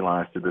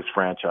storylines to this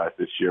franchise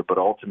this year, but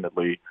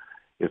ultimately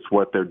it's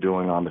what they're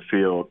doing on the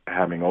field,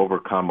 having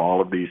overcome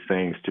all of these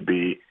things to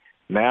be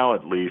now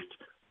at least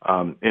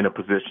in a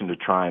position to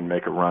try and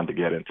make a run to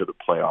get into the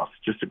playoffs.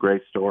 Just a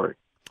great story.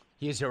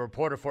 He is a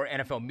reporter for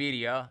NFL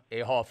Media,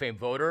 a Hall of Fame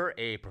voter,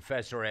 a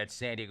professor at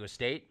San Diego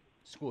State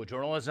School of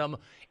Journalism,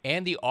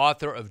 and the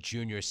author of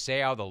Junior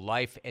Seau, The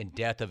Life and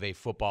Death of a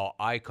Football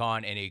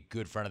Icon, and a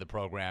good friend of the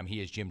program.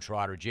 He is Jim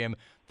Trotter. Jim,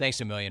 thanks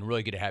a million.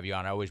 Really good to have you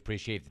on. I always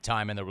appreciate the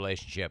time and the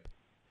relationship.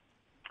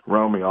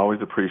 Romy,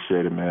 always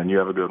appreciate it, man. You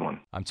have a good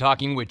one. I'm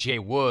talking with Jay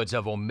Woods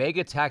of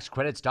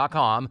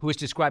OmegaTaxCredits.com, who is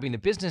describing the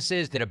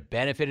businesses that have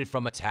benefited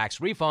from a tax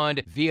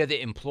refund via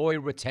the Employee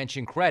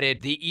Retention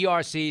Credit, the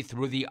ERC,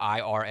 through the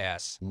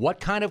IRS. What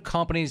kind of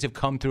companies have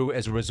come through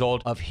as a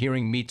result of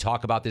hearing me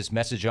talk about this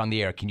message on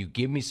the air? Can you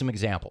give me some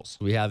examples?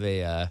 We have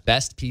a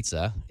Best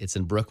Pizza. It's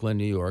in Brooklyn,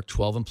 New York,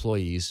 12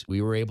 employees.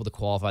 We were able to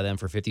qualify them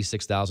for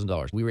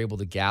 $56,000. We were able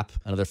to gap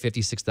another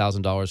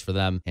 $56,000 for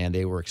them, and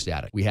they were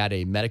ecstatic. We had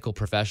a medical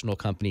professional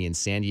company in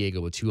San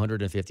Diego with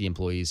 250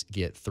 employees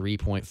get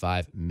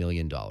 $3.5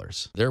 million.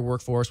 Their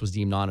workforce was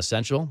deemed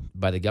non-essential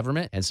by the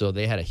government, and so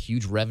they had a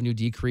huge revenue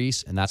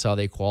decrease, and that's how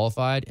they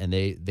qualified, and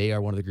they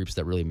are one of the groups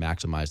that really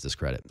maximized this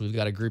credit. We've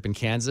got a group in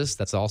Kansas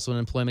that's also an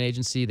employment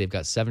agency. They've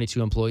got 72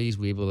 employees.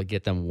 We were able to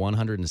get them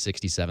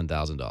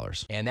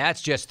 $167,000. And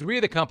that's just 3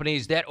 of the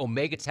companies that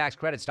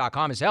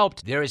OmegaTaxCredits.com has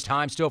helped. There is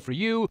time still for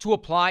you to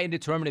apply and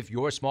determine if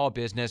your small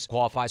business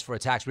qualifies for a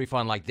tax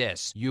refund like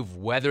this. You've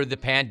weathered the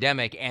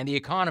pandemic and the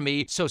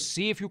economy, so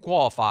see if you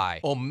qualify.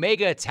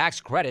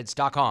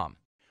 OmegaTaxCredits.com.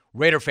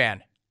 Raider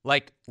fan,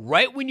 like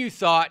right when you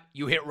thought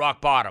you hit rock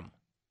bottom,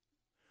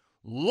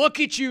 look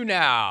at you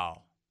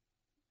now.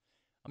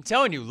 I'm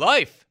telling you,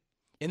 life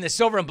in the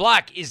silver and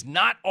black is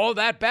not all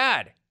that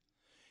bad.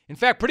 In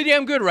fact, pretty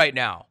damn good right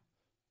now.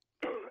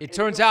 It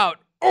turns out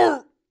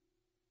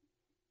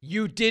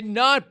you did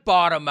not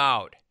bottom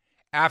out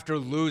after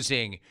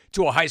losing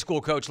to a high school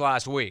coach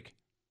last week.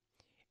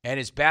 And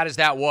as bad as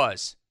that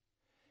was,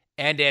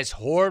 and as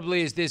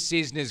horribly as this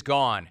season is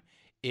gone,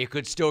 it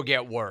could still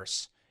get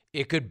worse.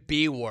 It could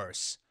be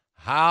worse.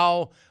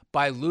 How?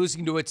 By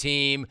losing to a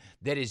team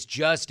that is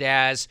just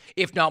as,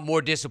 if not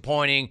more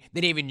disappointing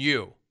than even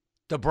you,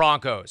 the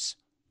Broncos.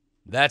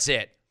 That's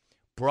it.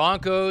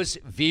 Broncos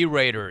v.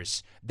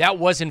 Raiders. That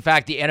was, in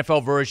fact, the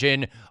NFL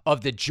version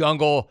of the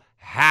Jungle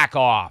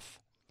Hack-Off,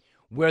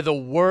 where the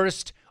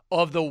worst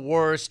of the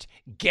worst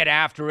get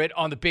after it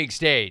on the big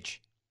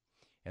stage.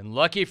 And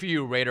lucky for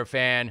you, Raider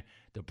fan,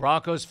 the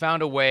Broncos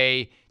found a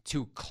way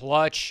to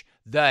clutch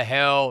the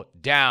hell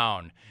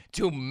down,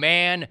 to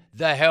man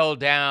the hell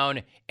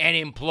down and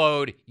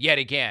implode yet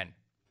again.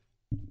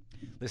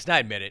 Listen, I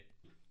admit it.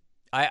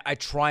 I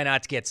try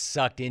not to get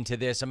sucked into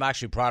this. I'm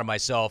actually proud of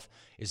myself,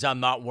 as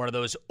I'm not one of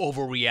those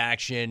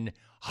overreaction,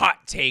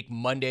 hot take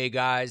Monday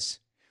guys,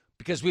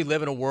 because we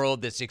live in a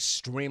world that's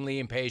extremely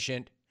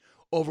impatient,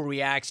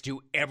 overreacts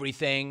to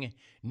everything.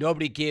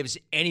 Nobody gives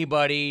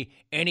anybody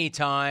any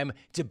time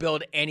to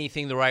build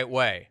anything the right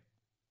way.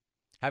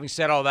 Having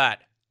said all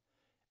that,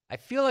 I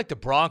feel like the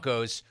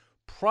Broncos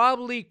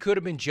probably could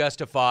have been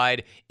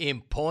justified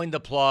in pulling the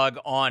plug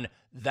on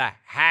the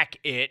Hack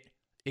It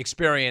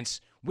experience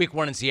week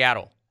 1 in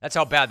Seattle. That's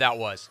how bad that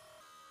was.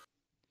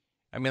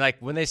 I mean, like,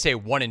 when they say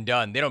one and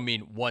done, they don't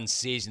mean one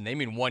season. They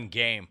mean one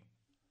game.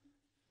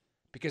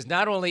 Because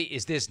not only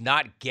is this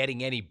not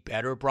getting any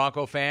better,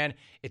 Bronco fan,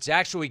 it's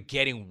actually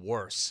getting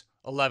worse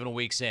 11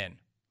 weeks in.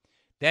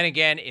 Then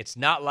again, it's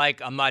not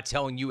like I'm not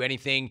telling you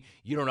anything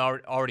you don't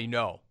already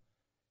know.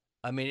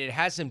 I mean, it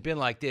hasn't been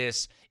like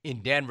this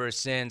in Denver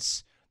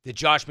since the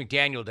Josh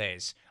McDaniel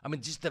days. I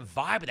mean, just the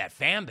vibe of that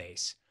fan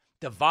base,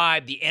 the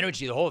vibe, the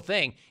energy, the whole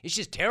thing, it's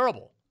just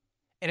terrible.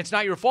 And it's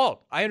not your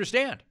fault. I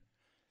understand.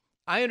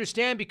 I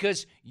understand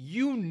because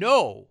you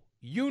know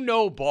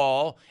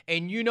ball,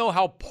 and you know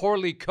how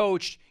poorly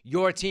coached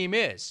your team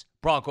is,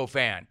 Bronco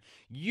fan.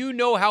 You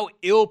know how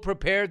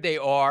ill-prepared they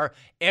are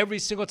every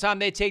single time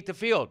they take the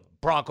field,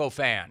 Bronco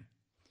fan.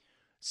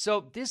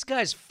 So this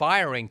guy's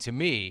firing, to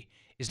me,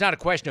 is not a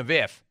question of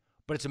if,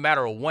 but it's a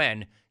matter of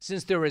when,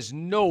 since there is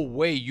no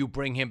way you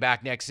bring him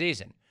back next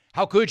season.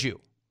 How could you?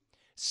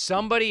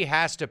 Somebody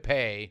has to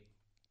pay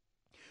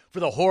for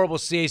the horrible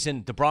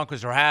season the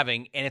Broncos are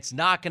having, and it's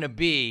not going to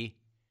be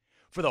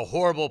for the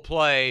horrible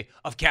play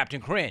of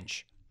Captain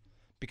Cringe,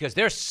 because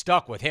they're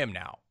stuck with him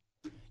now.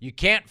 You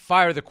can't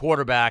fire the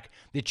quarterback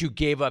that you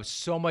gave up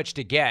so much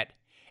to get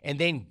and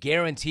then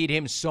guaranteed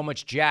him so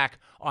much jack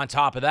on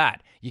top of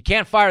that. You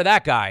can't fire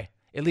that guy,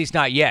 at least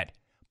not yet,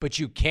 but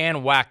you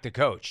can whack the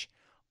coach.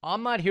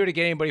 I'm not here to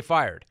get anybody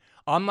fired.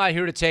 I'm not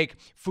here to take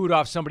food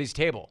off somebody's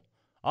table.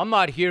 I'm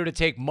not here to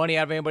take money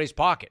out of anybody's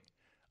pocket.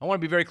 I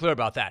want to be very clear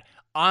about that.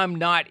 I'm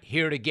not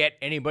here to get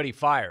anybody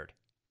fired.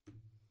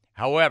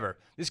 However,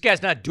 this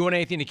guy's not doing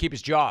anything to keep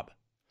his job.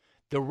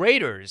 The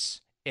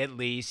Raiders, at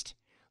least,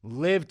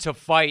 live to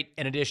fight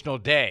an additional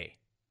day,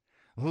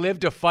 live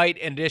to fight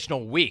an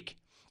additional week.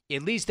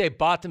 At least they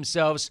bought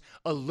themselves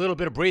a little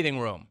bit of breathing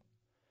room.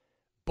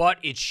 But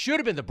it should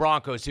have been the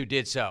Broncos who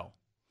did so.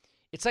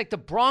 It's like the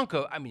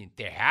Broncos, I mean,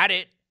 they had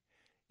it.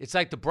 It's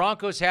like the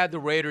Broncos had the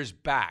Raiders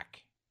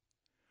back.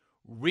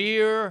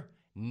 Rear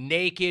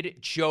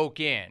naked choke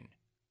in.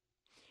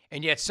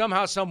 And yet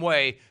somehow, some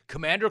way,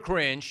 Commander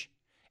Cringe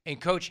and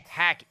Coach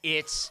Hack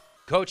It's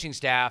coaching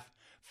staff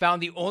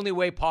found the only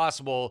way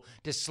possible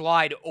to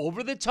slide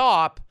over the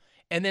top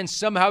and then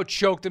somehow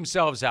choke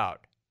themselves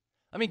out.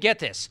 I mean, get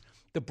this.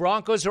 The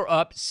Broncos are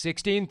up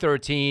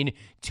 16-13,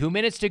 2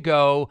 minutes to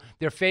go.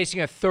 They're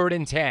facing a 3rd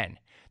and 10.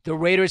 The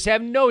Raiders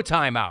have no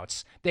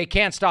timeouts. They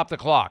can't stop the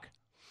clock.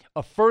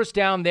 A first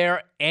down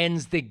there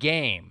ends the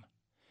game.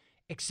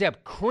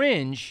 Except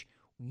Cringe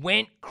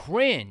went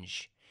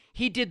cringe.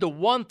 He did the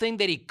one thing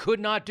that he could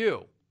not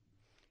do.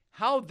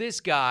 How this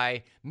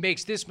guy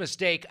makes this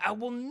mistake, I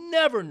will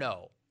never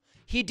know.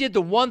 He did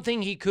the one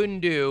thing he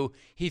couldn't do.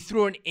 He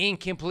threw an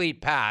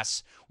incomplete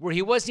pass where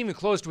he wasn't even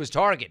close to his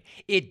target.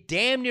 It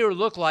damn near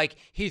looked like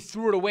he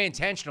threw it away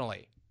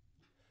intentionally.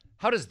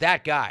 How does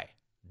that guy,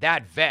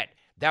 that vet,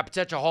 that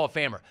potential Hall of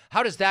Famer,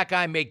 how does that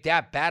guy make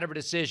that bad of a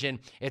decision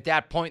at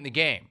that point in the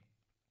game?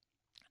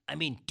 I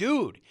mean,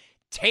 dude,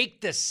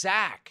 take the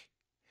sack.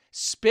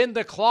 Spin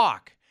the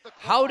clock.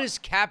 How does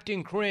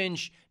Captain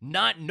Cringe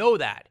not know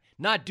that?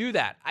 Not do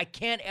that? I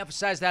can't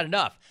emphasize that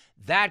enough.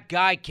 That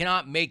guy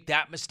cannot make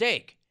that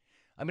mistake.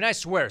 I mean, I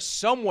swear,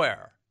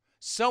 somewhere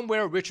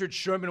Richard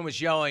Sherman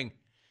was yelling,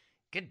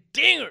 "God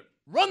dang it,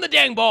 run the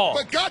dang ball."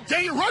 But God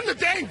dang it, run the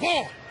dang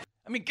ball.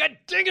 I mean, God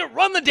dang it,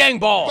 run the dang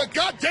ball. But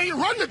God dang it,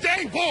 run the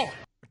dang ball.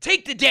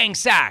 Take the dang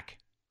sack.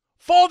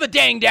 Fall the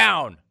dang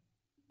down.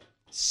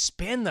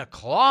 Spin the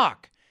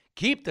clock.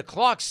 Keep the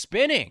clock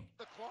spinning.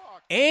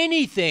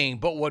 Anything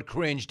but what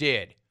Cringe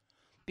did.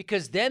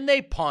 Because then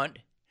they punt.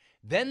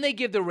 Then they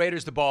give the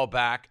Raiders the ball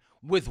back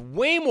with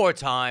way more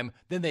time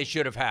than they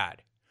should have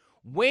had.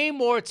 Way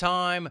more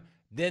time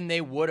than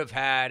they would have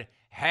had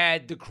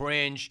the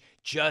Cringe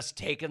just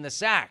taken the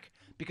sack.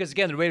 Because,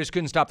 again, the Raiders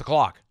couldn't stop the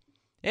clock.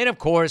 And, of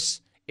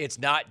course, it's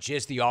not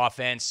just the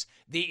offense.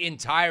 The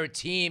entire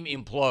team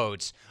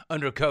implodes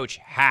under Coach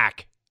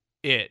Hack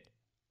It.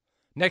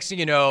 Next thing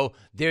you know,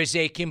 there's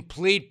a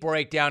complete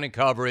breakdown in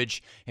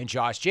coverage, and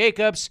Josh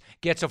Jacobs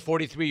gets a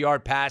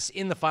 43-yard pass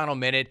in the final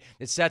minute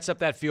that sets up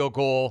that field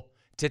goal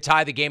to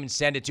tie the game and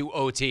send it to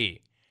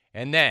OT.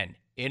 And then,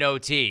 in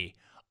OT,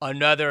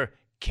 another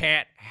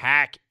can't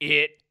hack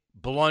it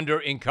blunder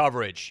in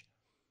coverage.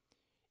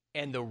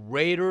 And the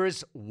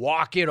Raiders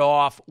walk it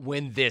off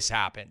when this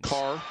happens.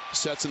 Carr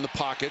sets in the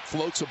pocket,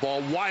 floats the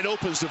ball, wide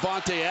open.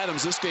 Davante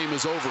Adams. This game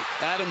is over.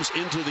 Adams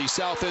into the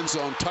south end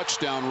zone,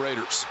 touchdown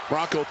Raiders.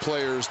 Bronco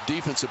players,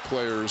 defensive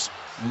players,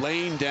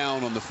 laying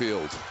down on the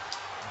field,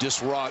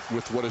 distraught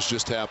with what has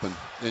just happened.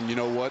 And you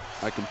know what?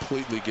 I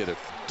completely get it.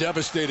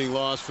 Devastating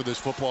loss for this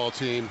football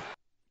team.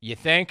 You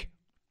think?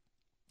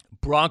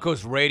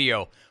 Broncos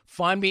radio.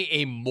 Find me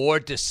a more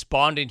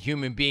despondent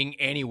human being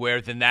anywhere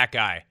than that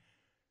guy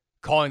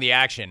calling the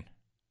action.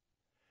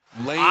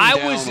 I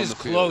was as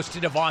close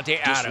to Davante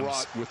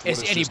Adams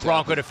as any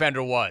Bronco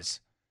defender was.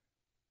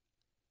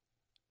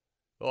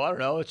 Well, I don't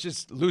know. Let's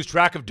just lose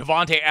track of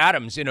Davante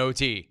Adams in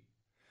OT.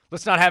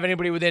 Let's not have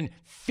anybody within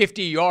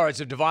 50 yards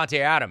of Davante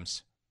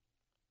Adams.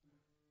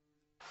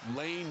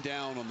 Laying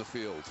down on the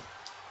field,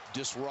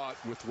 distraught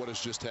with what has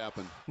just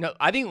happened. No,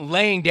 I think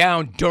laying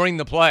down during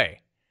the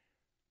play.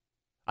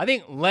 I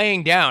think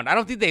laying down. I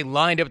don't think they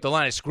lined up at the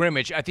line of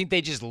scrimmage. I think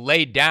they just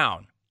laid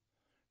down.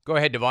 Go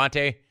ahead,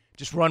 Davante.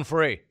 Just run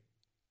free.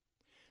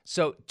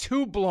 So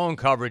 2 blown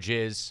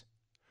coverages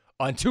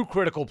on 2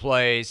 critical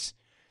plays.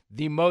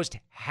 The most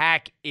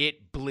hack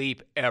it bleep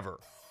ever.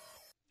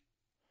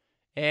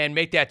 And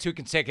make that 2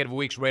 consecutive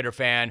weeks, Raider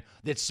fan,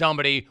 that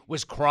somebody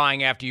was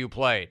crying after you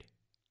played.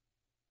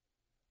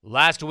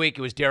 Last week,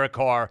 it was Derek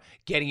Carr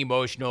getting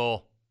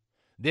emotional.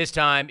 This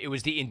time, it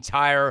was the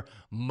entire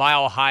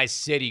Mile High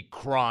City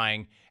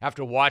crying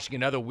after watching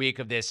another week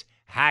of this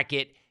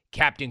Hackett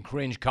Captain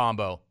Cringe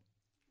combo.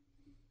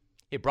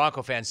 Hey,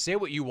 Bronco fans, say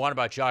what you want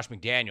about Josh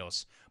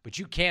McDaniels, but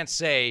you can't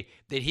say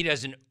that he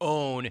doesn't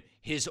own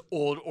his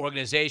old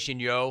organization,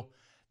 yo.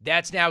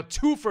 That's now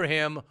 2 for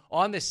him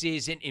on the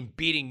season in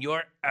beating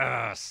your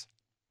ass.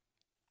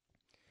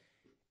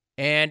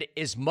 And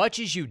as much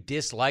as you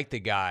dislike the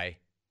guy,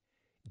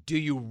 do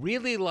you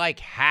really like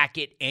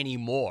Hackett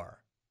anymore?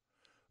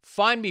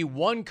 Find me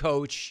one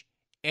coach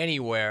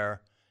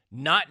anywhere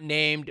not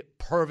named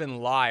Pervin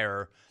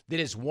Liar that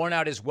has worn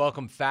out his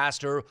welcome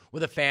faster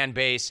with a fan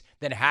base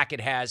than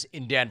Hackett has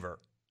in Denver.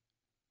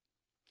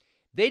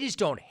 They just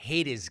don't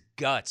hate his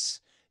guts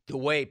the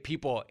way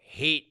people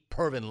hate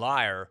Pervin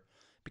Liar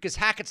because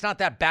Hackett's not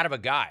that bad of a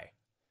guy.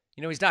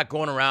 You know, he's not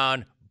going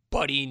around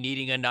buddy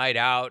needing a night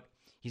out.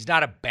 He's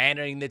not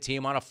abandoning the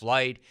team on a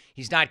flight.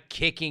 He's not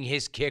kicking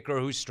his kicker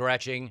who's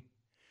stretching.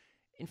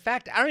 In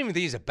fact, I don't even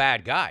think he's a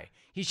bad guy.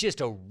 He's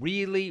just a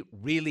really,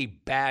 really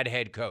bad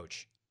head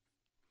coach.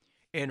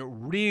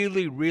 And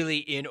really, really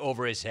in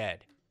over his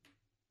head.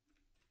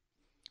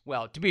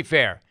 Well, to be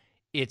fair,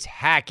 it's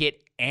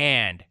Hackett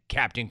and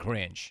Captain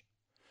Cringe.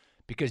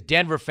 Because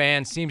Denver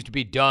fans seems to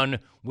be done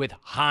with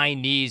high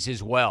knees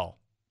as well.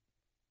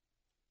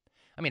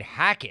 I mean,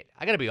 Hackett,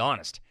 I got to be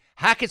honest,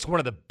 Hackett's one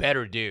of the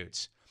better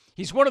dudes.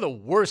 He's one of the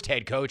worst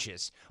head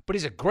coaches, but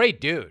he's a great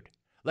dude.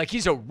 Like,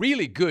 he's a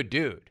really good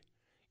dude.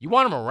 You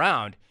want him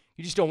around,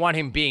 you just don't want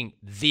him being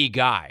the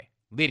guy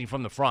leading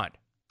from the front.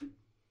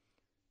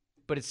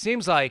 But it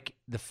seems like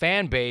the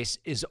fan base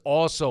is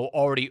also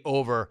already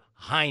over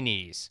high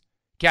knees,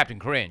 Captain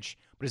Cringe.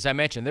 But as I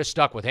mentioned, they're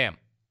stuck with him.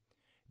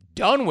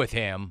 Done with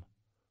him,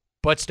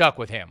 but stuck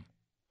with him.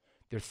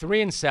 They're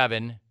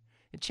 3-7.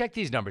 And check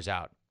these numbers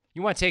out.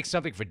 You want to take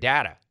something for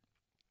data.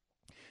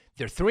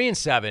 They're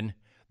 3-7.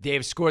 They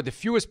have scored the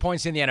fewest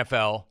points in the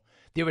NFL.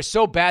 They were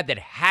so bad that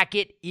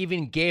Hackett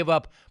even gave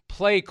up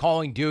play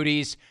calling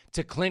duties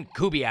to Clint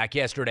Kubiak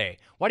yesterday.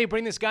 Why do you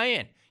bring this guy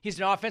in? He's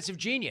an offensive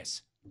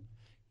genius.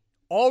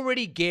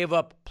 Already gave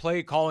up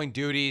play calling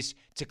duties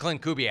to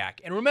Clint Kubiak.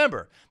 And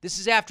remember, this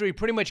is after he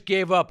pretty much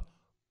gave up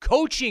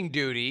coaching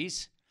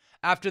duties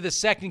after the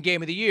second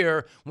game of the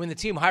year when the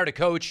team hired a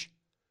coach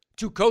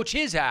to coach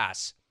his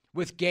ass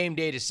with game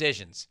day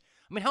decisions.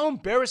 I mean, how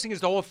embarrassing is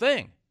the whole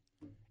thing?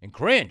 And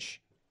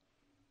Cringe.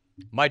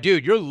 My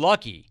dude, you're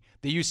lucky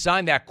that you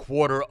signed that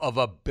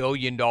 $250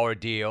 million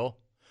deal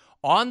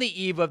on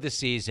the eve of the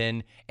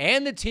season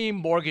and the team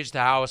mortgaged the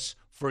house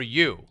for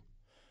you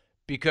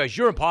because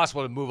you're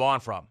impossible to move on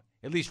from,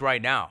 at least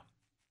right now.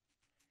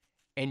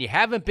 And you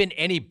haven't been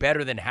any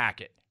better than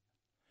Hackett.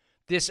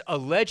 This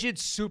alleged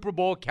Super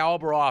Bowl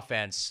caliber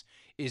offense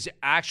is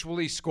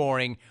actually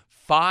scoring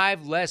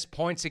 5 less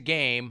points a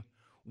game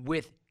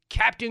with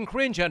Captain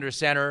Cringe under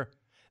center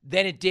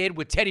than it did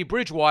with Teddy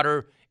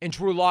Bridgewater and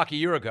Drew Lock a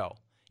year ago.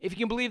 If you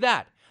can believe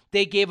that.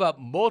 They gave up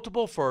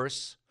multiple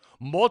firsts,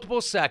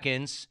 multiple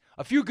seconds,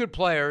 a few good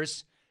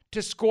players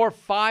to score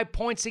 5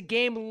 points a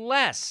game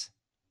less.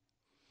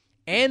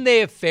 And they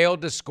have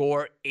failed to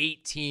score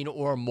 18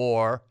 or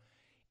more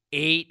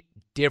 8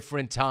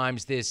 different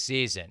times this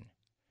season.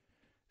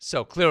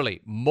 So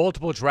clearly,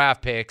 multiple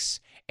draft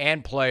picks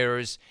and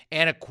players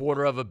and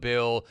 $250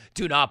 million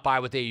do not buy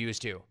what they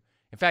used to.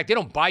 In fact, they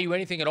don't buy you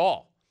anything at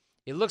all.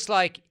 It looks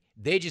like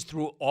They just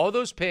threw all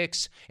those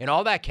picks and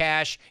all that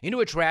cash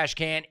into a trash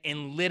can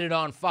and lit it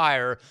on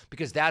fire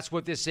because that's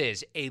what this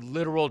is, a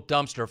literal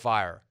dumpster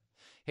fire.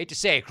 Hate to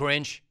say it,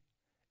 Cringe,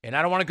 and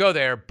I don't want to go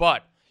there,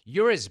 but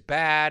you're as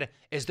bad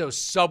as those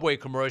Subway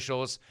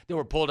commercials that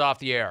were pulled off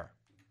the air.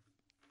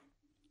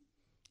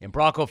 And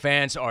Bronco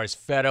fans are as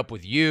fed up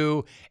with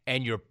you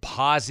and your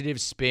positive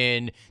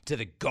spin to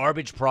the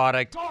garbage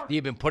product that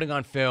you've been putting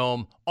on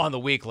film on the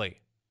weekly.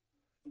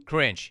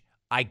 Cringe,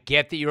 I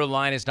get that your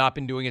line has not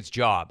been doing its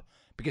job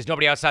because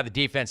nobody outside the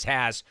defense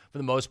has for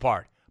the most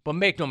part. But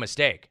make no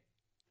mistake,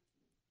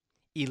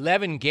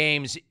 11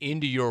 games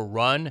into your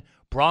run,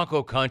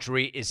 Bronco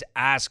Country is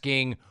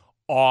asking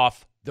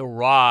off the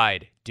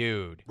ride,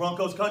 dude.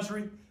 Broncos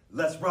Country,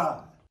 let's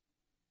ride.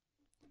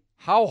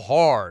 How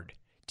hard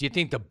do you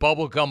think the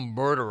bubblegum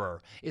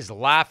murderer is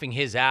laughing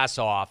his ass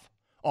off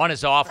on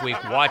his off week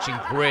watching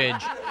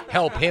Cringe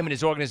help him and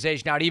his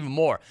organization out even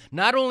more?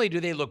 Not only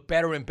do they look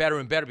better and better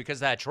and better because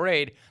of that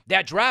trade,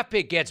 that draft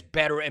pick gets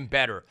better and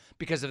better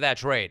because of that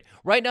trade.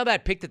 Right now,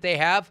 that pick that they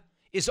have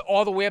is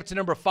all the way up to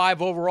number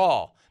 5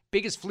 overall.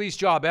 Biggest fleece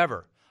job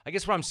ever. I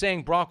guess what I'm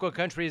saying, Bronco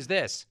Country, is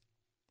this.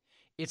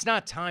 It's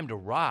not time to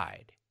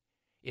ride.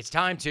 It's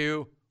time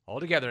to, all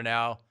together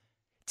now,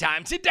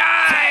 time to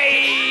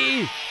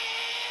die!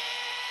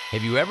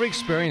 Have you ever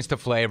experienced the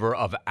flavor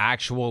of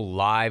actual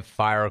live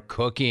fire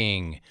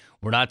cooking?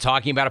 We're not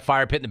talking about a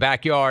fire pit in the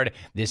backyard.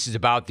 This is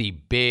about the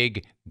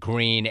Big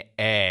Green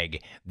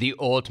Egg, the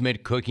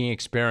ultimate cooking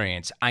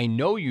experience. I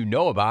know you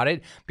know about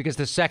it because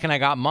the second I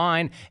got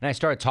mine and I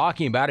started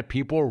talking about it,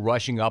 people were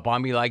rushing up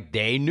on me like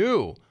they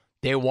knew.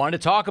 They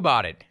wanted to talk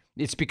about it.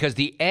 It's because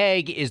the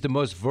egg is the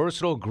most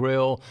versatile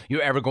grill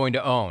you're ever going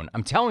to own.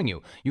 I'm telling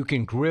you, you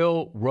can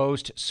grill,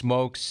 roast,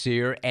 smoke,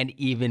 sear, and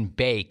even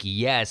bake.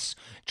 Yes,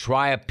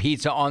 try a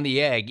pizza on the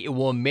egg. It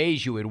will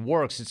amaze you. It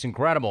works. It's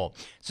incredible.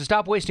 So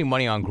stop wasting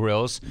money on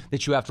grills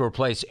that you have to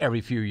replace every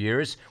few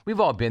years.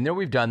 We've all been there.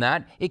 We've done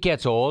that. It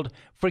gets old.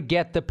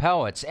 Forget the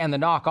pellets and the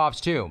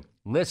knockoffs too.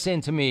 Listen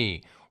to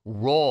me.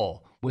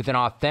 Roll with an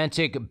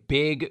authentic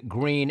Big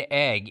Green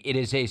Egg. It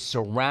is a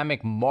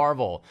ceramic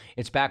marvel.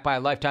 It's backed by a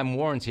lifetime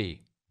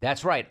warranty.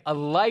 That's right, a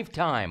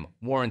lifetime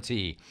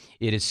warranty.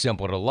 It is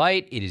simple to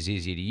light. It is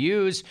easy to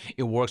use.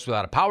 It works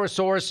without a power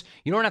source.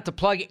 You don't have to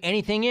plug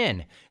anything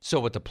in. So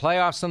with the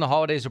playoffs and the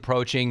holidays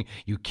approaching,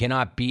 you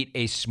cannot beat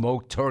a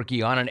smoked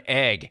turkey on an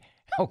egg.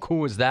 How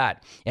cool is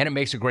that? And it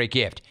makes a great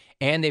gift.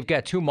 And they've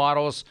got 2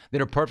 models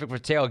that are perfect for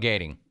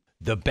tailgating.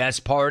 The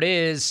best part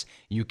is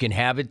you can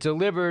have it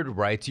delivered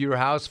right to your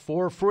house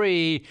for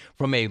free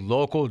from a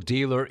local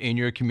dealer in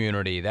your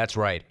community. That's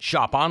right.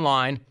 Shop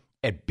online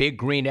at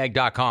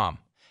biggreenegg.com.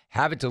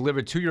 Have it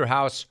delivered to your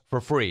house for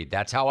free.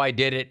 That's how I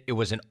did it. It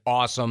was an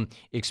awesome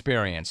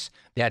experience.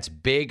 That's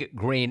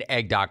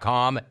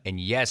biggreenegg.com. And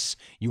yes,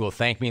 you will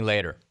thank me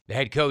later. The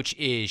head coach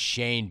is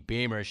Shane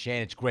Beamer.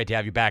 Shane, it's great to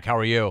have you back. How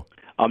are you?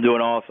 I'm doing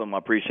awesome. I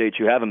appreciate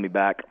you having me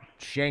back.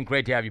 Shane,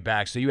 great to have you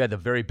back. So you had the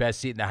very best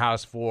seat in the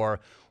house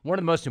for one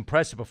of the most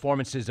impressive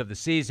performances of the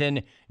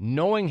season.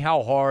 Knowing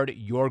how hard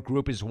your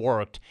group has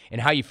worked and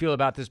how you feel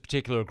about this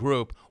particular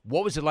group,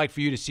 what was it like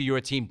for you to see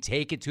your team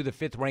take it to the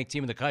 5th-ranked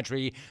team in the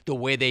country the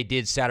way they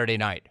did Saturday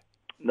night?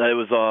 It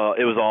was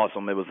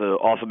awesome. It was an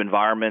awesome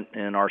environment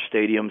in our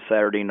stadium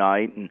Saturday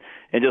night, and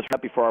just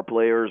happy for our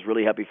players,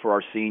 really happy for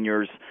our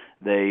seniors.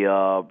 They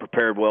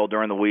prepared well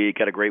during the week,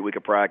 had a great week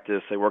of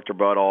practice. They worked their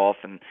butt off,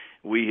 and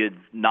we had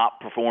not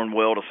performed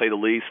well, to say the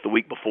least, the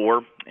week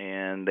before,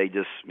 and they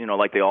just,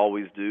 like they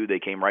always do, they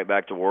came right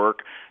back to work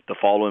the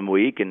following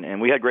week,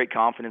 and we had great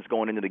confidence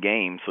going into the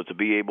game. So to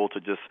be able to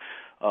just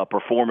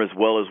perform as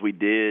well as we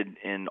did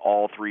in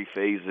all 3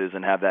 phases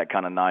and have that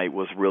kind of night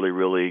was really,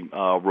 really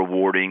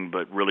rewarding,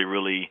 but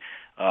really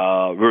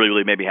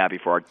made me happy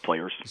for our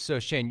players. So,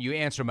 Shane, you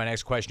answered my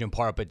next question in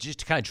part, but just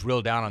to kind of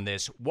drill down on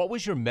this, what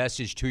was your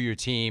message to your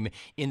team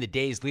in the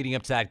days leading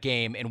up to that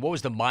game, and what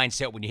was the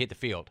mindset when you hit the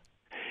field?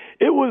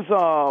 It was,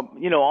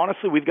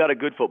 honestly, we've got a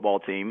good football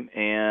team,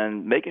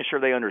 and making sure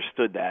they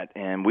understood that.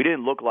 And we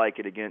didn't look like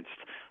it against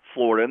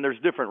Florida, and there's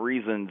different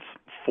reasons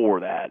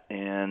for that.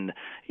 And,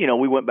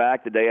 we went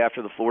back the day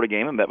after the Florida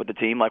game and met with the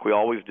team like we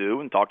always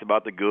do and talked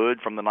about the good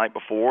from the night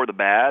before, the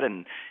bad,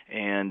 and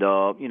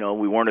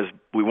we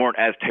weren't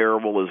as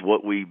terrible as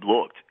what we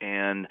looked.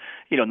 And,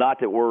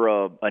 not that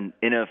we're an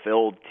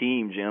NFL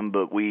team, Jim,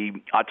 but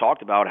I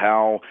talked about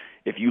how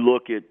if you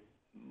look at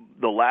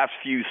the last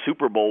few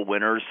Super Bowl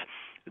winners,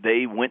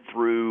 they went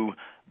through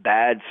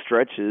bad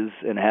stretches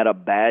and had a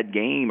bad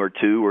game or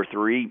 2 or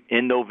 3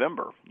 in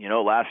November.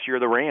 Last year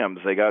the Rams,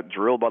 they got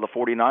drilled by the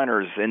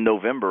 49ers in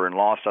November and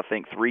lost, I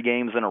think, 3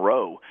 games in a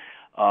row.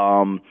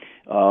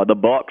 the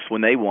Bucks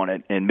when they won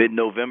it in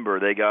mid-November,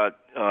 they got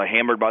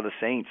hammered by the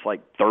Saints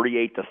like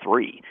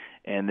 38-3.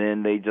 And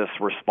then they just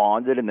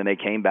responded, and then they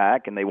came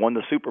back, and they won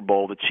the Super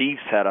Bowl. The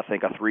Chiefs had, I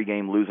think, a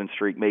 3-game losing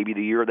streak maybe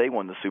the year they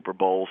won the Super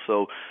Bowl.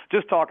 So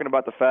just talking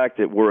about the fact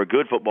that we're a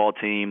good football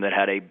team that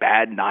had a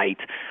bad night,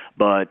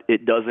 but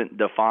it doesn't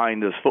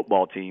define this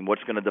football team.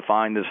 What's going to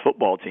define this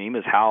football team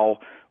is how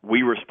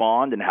we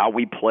respond and how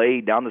we play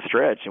down the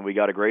stretch. And we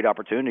got a great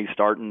opportunity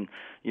starting,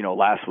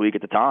 last week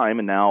at the time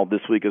and now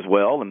this week as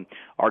well. And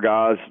our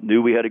guys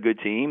knew we had a good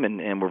team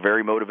and were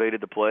very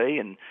motivated to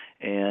play, and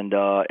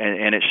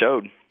it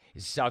showed.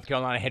 South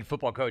Carolina head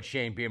football coach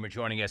Shane Beamer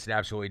joining us. It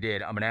absolutely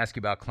did. I'm going to ask you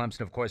about Clemson,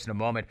 of course, in a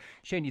moment.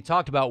 Shane, you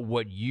talked about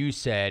what you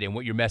said and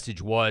what your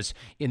message was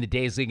in the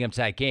days leading up to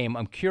that game.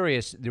 I'm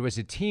curious, there was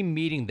a team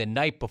meeting the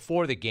night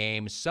before the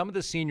game. Some of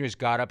the seniors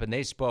got up and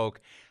they spoke.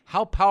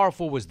 How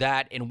powerful was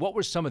that, and what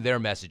were some of their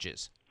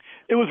messages?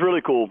 It was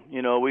really cool.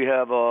 We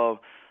have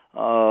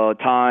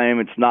time.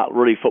 It's not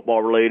really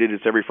football related.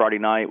 It's every Friday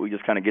night. We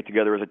just kind of get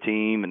together as a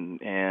team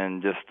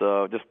and just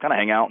kind of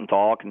hang out and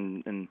talk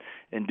and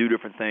do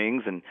different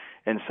things. And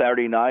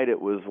Saturday night it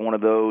was one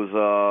of those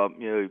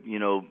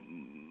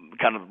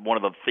kind of one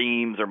of the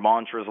themes or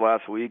mantras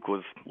last week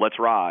was let's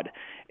ride.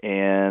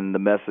 And the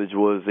message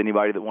was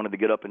anybody that wanted to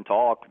get up and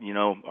talk,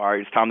 all right,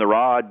 it's time to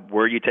ride.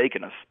 Where are you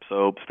taking us?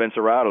 So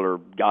Spencer Rattler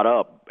got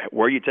up.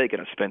 Where are you taking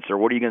us, Spencer?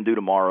 What are you going to do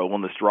tomorrow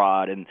on this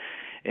ride?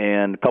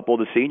 And a couple of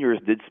the seniors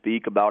did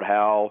speak about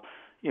how,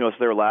 it's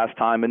their last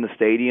time in the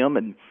stadium,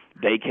 and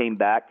they came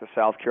back to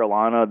South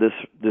Carolina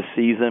this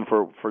season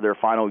for their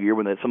final year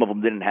when some of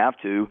them didn't have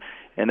to.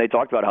 And they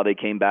talked about how they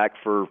came back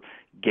for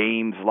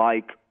games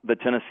like the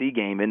Tennessee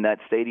game in that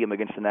stadium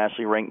against a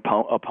nationally ranked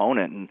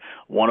opponent. And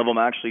one of them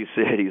actually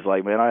said, he's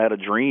like, man, I had a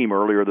dream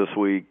earlier this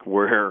week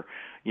where,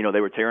 they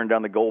were tearing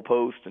down the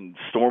goalpost and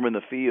storming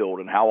the field,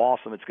 and how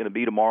awesome it's going to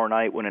be tomorrow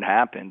night when it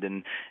happened.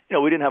 And,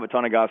 we didn't have a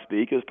ton of guys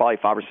speak. It was probably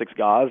 5 or 6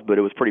 guys, but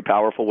it was pretty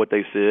powerful what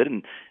they said,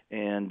 and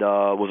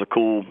was a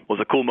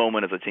cool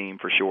moment as a team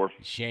for sure.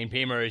 Shane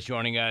Beamer is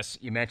joining us.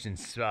 You mentioned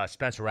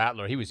Spencer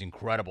Rattler. He was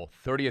incredible.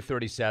 30 of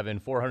 37,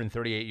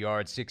 438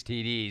 yards, 6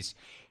 TDs.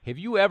 Have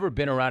you ever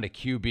been around a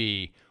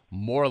QB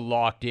more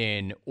locked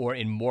in or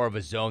in more of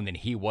a zone than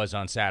he was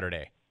on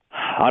Saturday?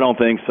 I don't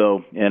think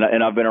so, and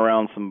I've been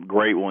around some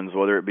great ones,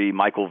 whether it be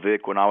Michael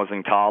Vick when I was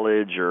in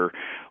college, or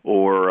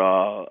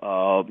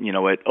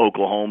at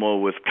Oklahoma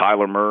with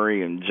Kyler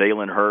Murray and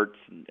Jalen Hurts,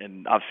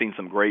 and I've seen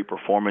some great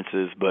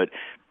performances. But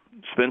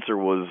Spencer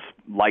was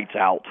lights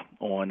out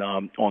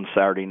on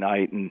Saturday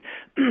night, and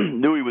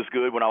knew he was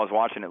good when I was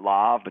watching it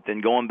live. But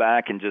then going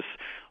back and just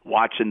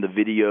watching the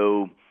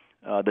video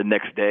the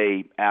next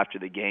day after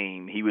the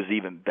game, he was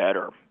even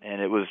better,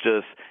 and it was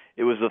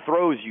the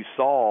throws you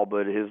saw,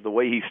 but the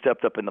way he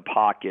stepped up in the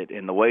pocket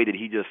and the way that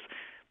he just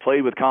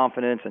played with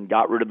confidence and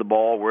got rid of the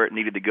ball where it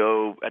needed to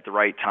go at the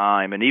right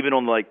time. And even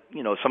on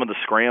some of the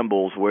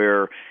scrambles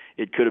where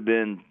it could have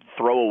been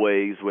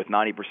throwaways with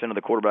 90% of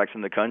the quarterbacks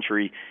in the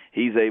country,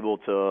 he's able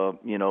to,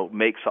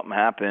 make something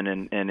happen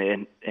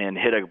and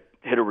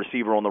hit a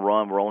receiver on the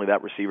run where only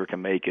that receiver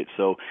can make it.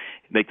 So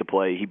make the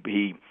play.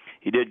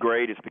 He did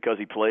great. It's because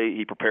he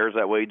prepares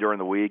that way during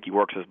the week. He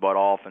works his butt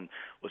off, and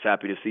was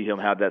happy to see him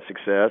have that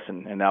success.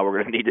 And now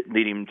we're going to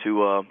need him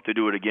to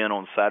do it again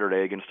on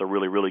Saturday against a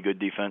really, really good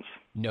defense.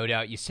 No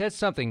doubt. You said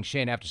something,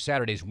 Shane, after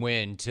Saturday's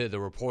win to the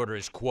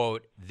reporters,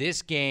 quote,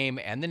 this game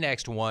and the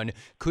next one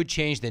could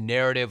change the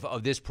narrative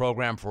of this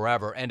program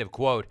forever, end of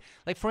quote.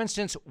 Like, for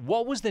instance,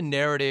 what was the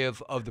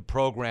narrative of the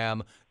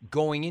program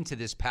going into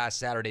this past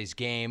Saturday's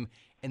game?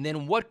 And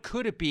then what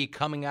could it be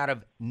coming out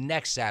of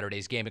next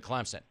Saturday's game at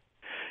Clemson?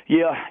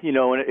 Yeah,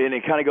 and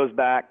it kind of goes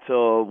back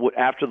to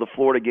after the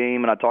Florida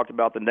game, and I talked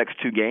about the next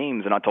 2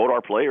 games, and I told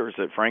our players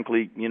that,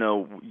 frankly, you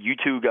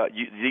two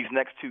these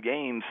next 2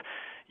 games,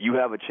 you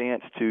have a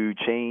chance to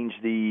change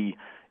the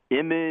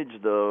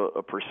image,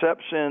 the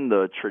perception,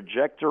 the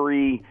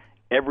trajectory,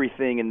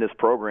 everything in this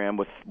program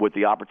with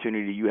the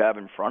opportunity you have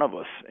in front of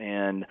us.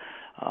 And,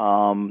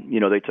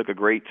 they took a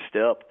great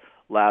step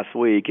last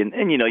week, and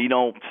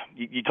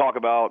you talk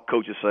about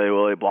coaches say,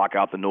 well, they block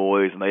out the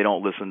noise and they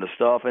don't listen to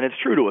stuff, and it's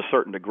true to a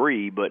certain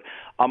degree. But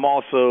as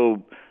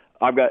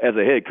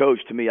a head coach,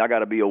 to me, I got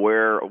to be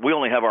aware. We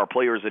only have our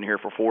players in here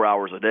for 4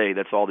 hours a day.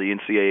 That's all the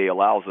NCAA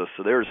allows us.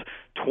 So there's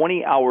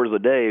 20 hours a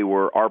day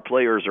where our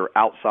players are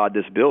outside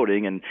this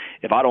building, and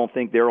if I don't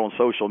think they're on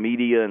social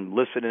media and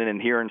listening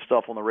and hearing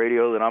stuff on the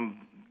radio, then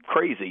I'm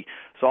crazy.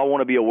 So I want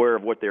to be aware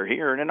of what they're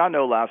hearing. And I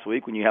know last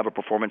week when you have a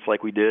performance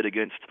like we did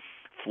against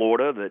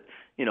Florida that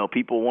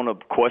people want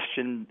to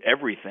question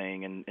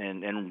everything, and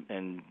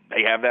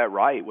they have that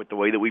right with the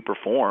way that we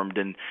performed,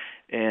 and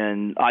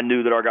I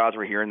knew that our guys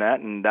were hearing that,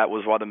 and that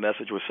was why the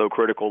message was so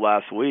critical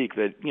last week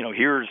that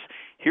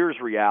here's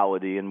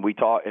reality. And we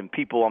thought, and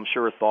people I'm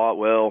sure thought,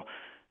 well,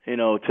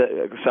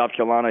 South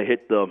Carolina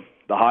hit the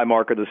high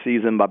mark of the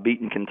season by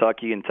beating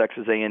Kentucky and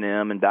Texas A&M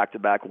in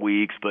back-to-back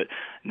weeks, but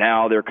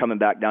now they're coming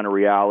back down to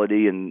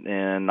reality.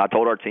 And I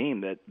told our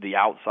team that the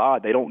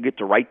outside, they don't get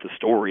to write the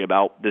story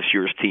about this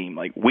year's team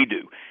like we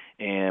do.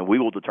 and we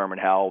will determine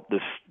how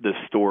this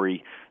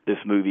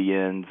movie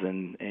ends.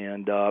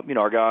 And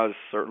our guys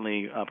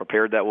certainly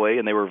prepared that way,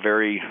 and they were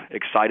very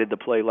excited to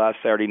play last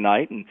Saturday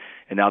night. And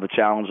now the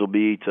challenge will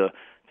be to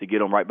get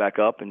them right back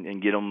up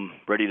and get them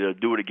ready to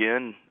do it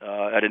again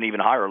at an even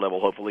higher level,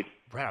 hopefully.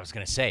 Brad, I was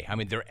going to say, I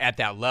mean, they're at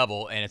that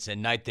level, and it's a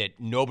night that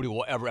nobody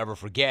will ever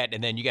forget,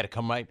 and then you got to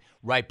come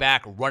right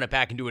back, run it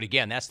back, and do it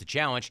again. That's the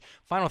challenge.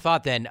 Final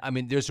thought then, I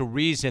mean, there's a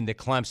reason that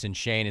Clemson,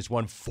 Shane, has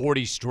won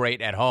 40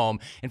 straight at home.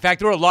 In fact,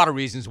 there are a lot of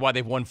reasons why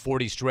they've won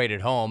 40 straight at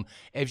home.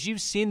 As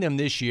you've seen them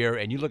this year,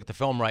 and you look at the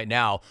film right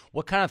now,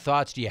 what kind of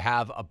thoughts do you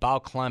have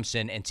about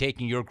Clemson and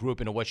taking your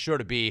group into what's sure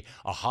to be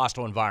a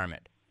hostile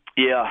environment?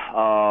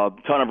 Yeah,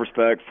 ton of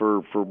respect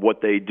for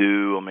what they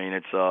do. I mean,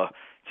 it's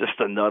just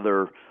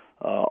another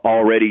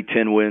already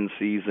 10-win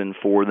season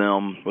for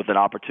them with an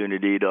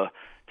opportunity to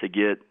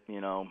get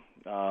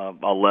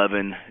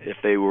 11 if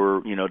they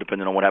were,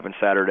 depending on what happened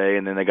Saturday,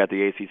 and then they got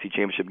the ACC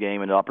championship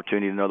game and the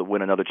opportunity to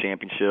win another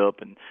championship.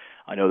 And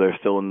I know they're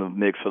still in the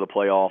mix for the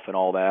playoff and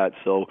all that.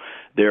 So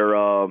they're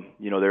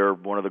they're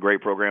one of the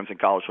great programs in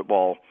college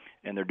football.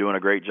 And they're doing a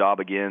great job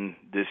again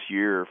this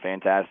year.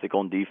 Fantastic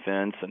on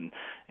defense,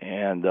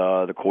 and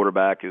the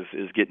quarterback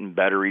is getting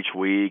better each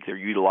week. They're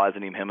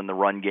utilizing him in the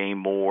run game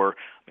more. I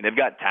mean, they've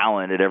got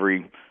talent at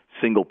every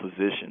single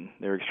position.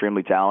 They're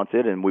extremely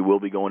talented, and we will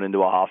be going into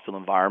a hostile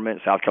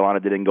environment. South Carolina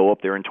didn't go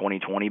up there in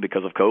 2020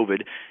 because of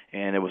COVID,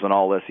 and it was an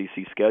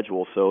all-SEC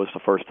schedule. So it's the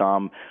first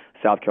time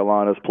South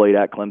Carolina's played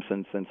at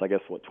Clemson since,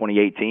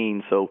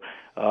 2018. So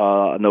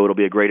I know it'll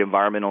be a great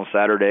environment on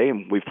Saturday,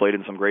 and we've played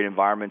in some great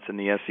environments in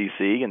the SEC,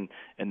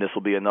 and this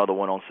will be another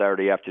one on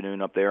Saturday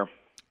afternoon up there.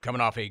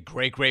 Coming off a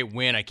great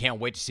win. I can't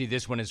wait to see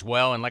this one as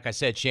well. And like I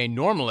said, Shane,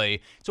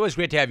 normally, it's always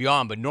great to have you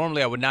on, but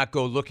normally I would not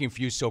go looking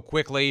for you so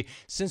quickly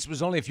since it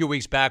was only a few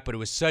weeks back, but it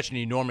was such an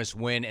enormous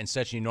win and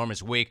such an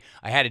enormous week.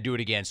 I had to do it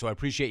again. So I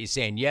appreciate you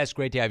saying yes.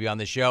 Great to have you on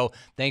the show.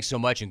 Thanks so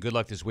much, and good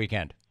luck this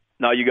weekend.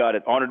 No, you got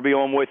it. Honored to be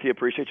on with you.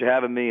 Appreciate you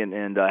having me,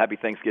 and happy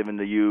Thanksgiving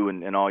to you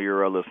and all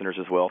your listeners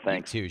as well.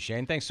 Thanks. You too,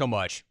 Shane. Thanks so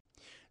much.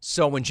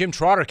 So when Jim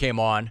Trotter came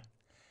on,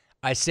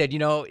 I said,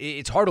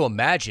 it's hard to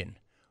imagine,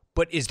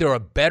 but is there a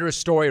better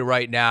story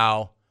right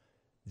now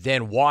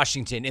than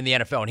Washington in the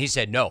NFL? And he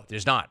said, no,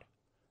 there's not.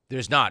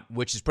 There's not,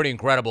 which is pretty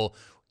incredible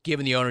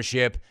given the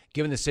ownership,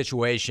 given the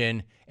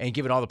situation, and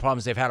given all the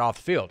problems they've had off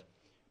the field.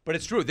 But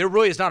it's true. There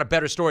really is not a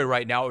better story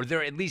right now, or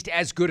they're at least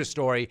as good a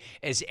story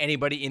as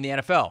anybody in the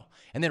NFL.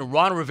 And then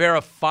Ron Rivera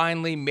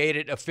finally made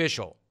it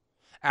official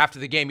after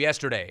the game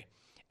yesterday,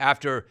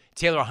 after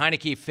Taylor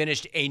Heineke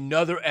finished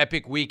another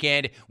epic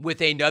weekend with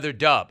another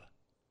dub.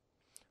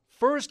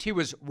 First, he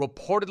was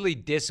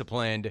reportedly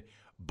disciplined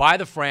by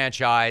the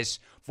franchise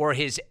for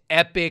his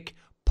epic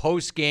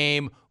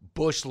post-game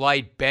Busch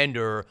Light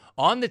bender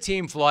on the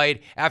team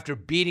flight after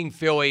beating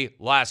Philly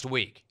last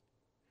week.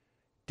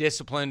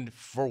 Disciplined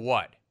for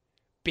what?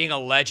 Being a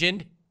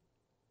legend?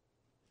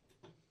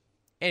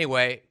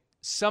 Anyway,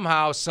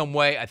 somehow, some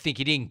way, I think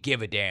he didn't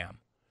give a damn.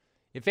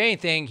 If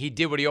anything, he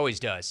did what he always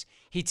does.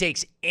 He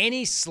takes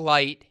any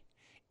slight,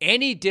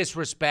 any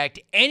disrespect,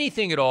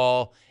 anything at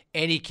all,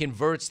 and he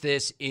converts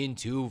this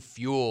into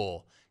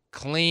fuel.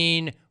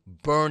 Clean,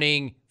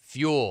 burning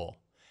fuel.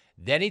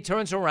 Then he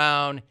turns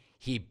around,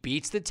 he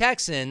beats the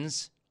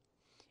Texans,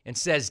 and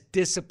says,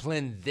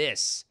 discipline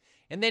this.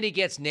 And then he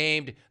gets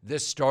named the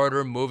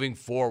starter moving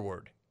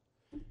forward.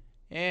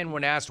 And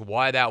when asked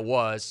why that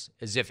was,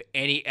 as if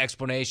any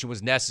explanation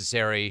was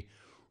necessary,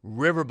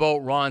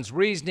 Riverboat Ron's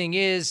reasoning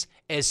is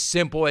as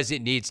simple as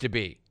it needs to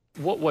be.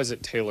 What was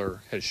it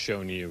Taylor has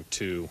shown you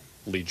to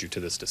lead you to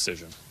this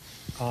decision?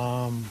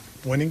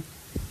 Winning.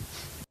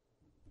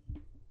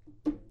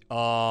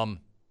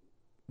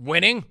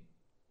 Winning?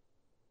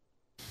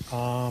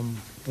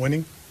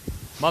 Winning.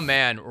 My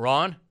man,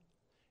 Ron,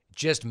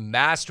 just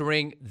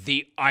mastering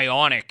the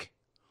ionic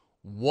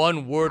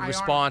one-word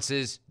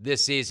responses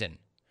this season.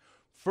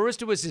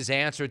 First, it was his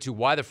answer to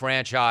why the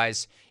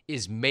franchise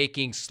is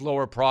making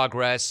slower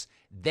progress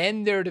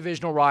than their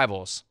divisional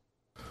rivals.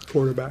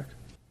 Quarterback.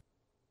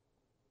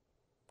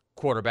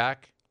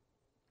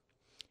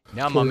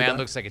 Now my man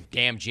looks like a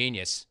damn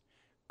genius.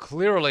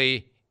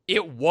 Clearly,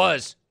 it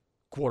was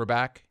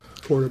quarterback.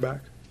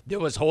 That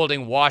was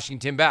holding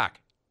Washington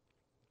back.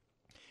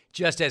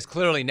 Just as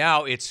clearly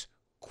now it's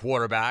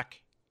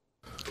quarterback.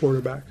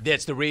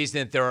 That's the reason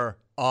that they're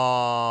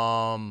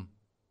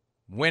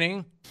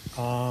winning.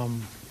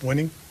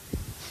 Winning.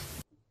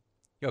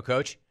 Yo,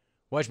 Coach,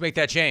 why'd you make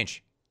that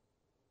change?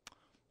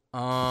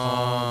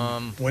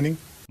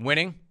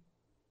 Winning.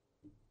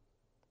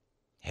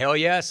 Hell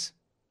yes.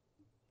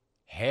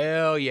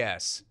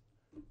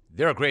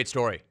 They're a great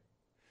story.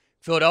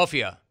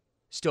 Philadelphia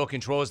still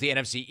controls the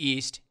NFC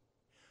East,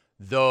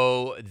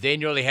 though they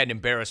nearly had an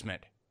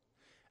embarrassment.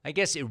 I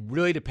guess it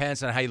really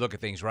depends on how you look at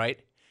things, right?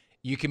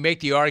 You can make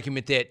the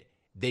argument that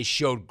they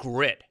showed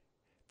grit.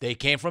 They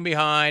came from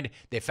behind.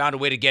 They found a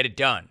way to get it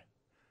done.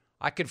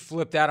 I could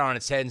flip that on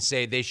its head and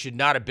say they should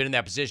not have been in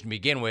that position to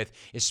begin with,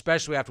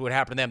 especially after what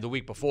happened to them the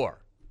week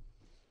before.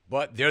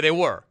 But there they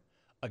were,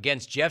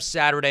 against Jeff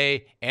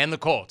Saturday and the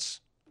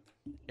Colts.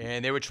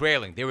 And they were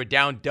trailing. They were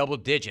down double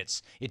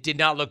digits. It did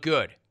not look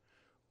good.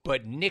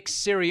 But Nick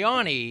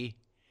Sirianni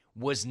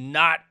was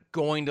not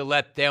going to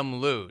let them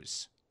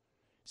lose.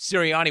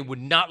 Sirianni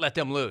would not let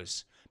them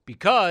lose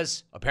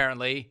because,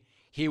 apparently,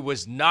 he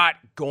was not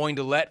going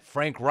to let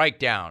Frank Reich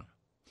down.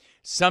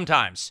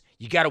 Sometimes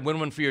you got to win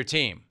one for your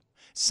team.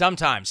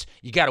 Sometimes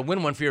you got to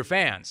win one for your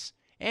fans.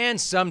 And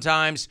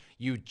sometimes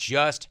you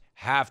just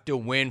have to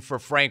win for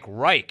Frank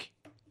Reich.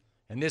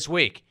 And this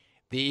week,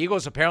 the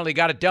Eagles apparently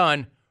got it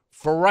done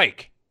for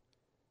Reich.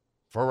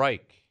 For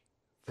Reich.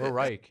 For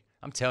Reich.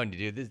 I'm telling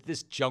you, dude,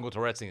 this Jungle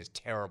Tourette's thing is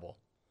terrible.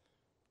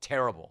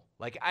 Terrible.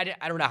 Like, I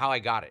don't know how I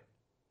got it.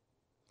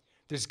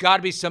 There's got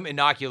to be some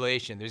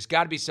inoculation. There's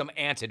got to be some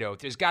antidote.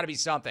 There's got to be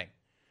something.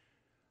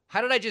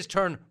 How did I just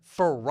turn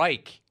for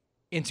Reich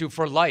into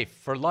for life?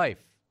 For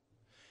life.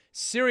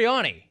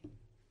 Sirianni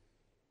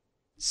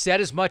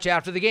said as much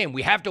after the game.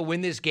 We have to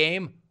win this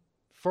game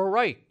for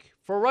Reich.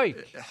 For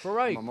Reich. For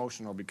Reich. I'm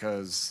emotional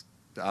because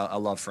I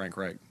love Frank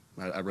Reich.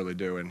 I really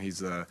do. And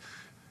he's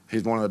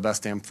one of the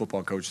best damn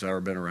football coaches I've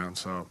ever been around.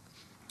 So,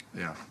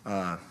 yeah.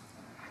 I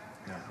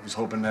was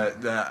hoping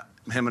that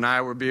him and I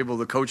would be able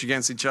to coach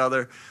against each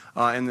other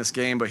in this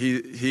game, but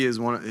he's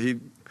one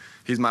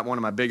of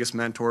my biggest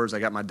mentors. I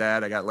got my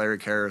dad, I got Larry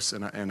Karras,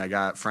 and I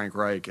got Frank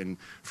Reich, and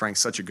Frank's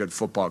such a good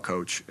football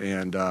coach.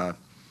 And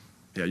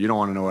you don't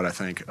want to know what I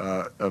think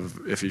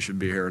of if he should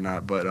be here or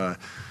not, but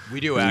we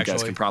do. You actually,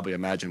 guys can probably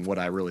imagine what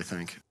I really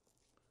think.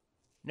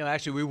 No,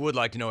 actually, we would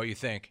like to know what you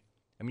think.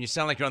 I mean, you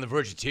sound like you're on the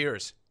verge of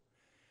tears.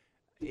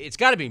 It's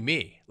got to be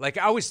me. Like,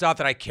 I always thought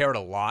that I cared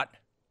a lot.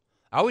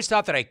 I always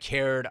thought that I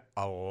cared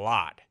a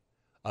lot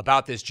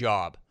about this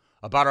job,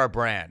 about our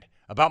brand,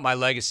 about my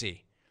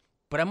legacy.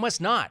 But I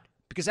must not,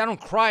 because I don't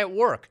cry at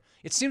work.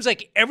 It seems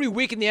like every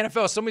week in the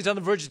NFL, somebody's on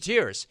the verge of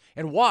tears.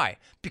 And why?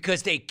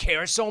 Because they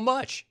care so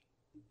much.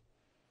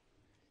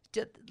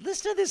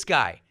 Listen to this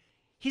guy.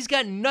 He's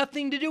got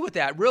nothing to do with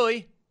that,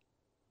 really,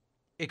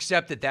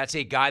 except that that's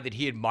a guy that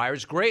he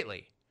admires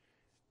greatly.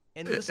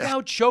 And listen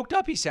how choked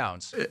up he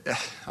sounds.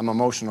 I'm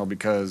emotional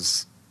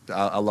because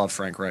I love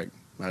Frank Reich.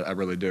 I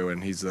really do,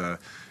 and he's one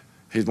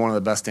of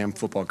the best damn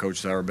football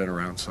coaches I've ever been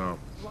around. So,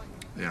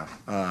 yeah.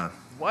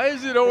 Why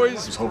is it always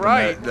I was hoping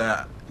right?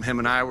 that him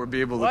and I would be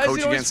able to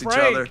coach against each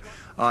other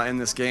in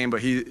this game,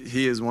 but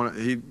he's one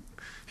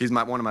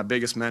of my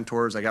biggest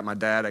mentors. I got my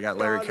dad, I got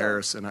Larry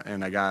Karras,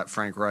 and I got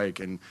Frank Reich,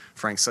 and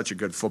Frank's such a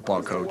good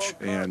football coach.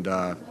 And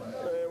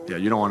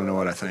you don't want to know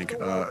what I think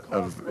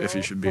of if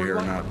he should be here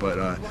or not,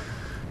 but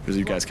because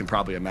you guys can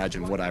probably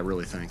imagine what I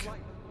really think.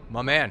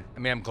 My man, I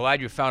mean, I'm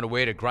glad you found a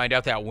way to grind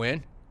out that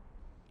win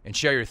and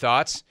share your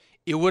thoughts.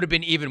 It would have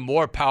been even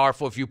more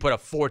powerful if you put a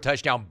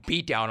 4-touchdown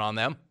beatdown on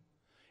them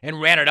and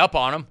ran it up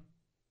on them.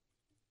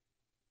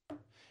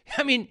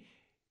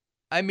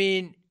 I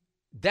mean,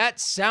 that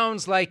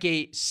sounds like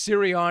a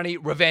Sirianni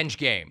revenge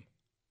game.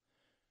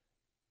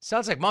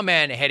 Sounds like my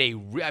man had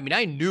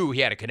I knew he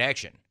had a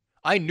connection.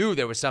 I knew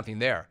there was something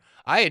there.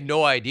 I had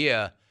no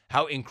idea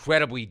how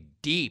incredibly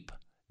deep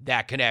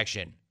that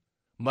connection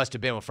must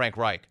have been with Frank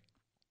Reich.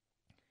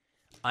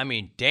 I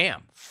mean,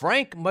 damn.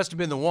 Frank must have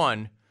been the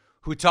one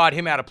who taught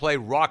him how to play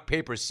rock,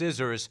 paper,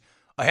 scissors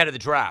ahead of the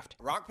draft.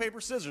 Rock,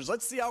 paper, scissors.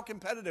 Let's see how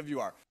competitive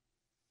you are.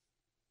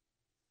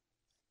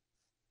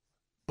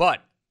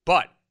 But,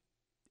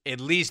 at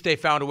least they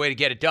found a way to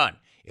get it done.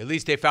 At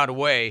least they found a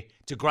way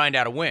to grind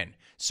out a win.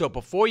 So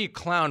before you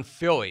clown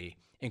Philly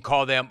and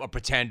call them a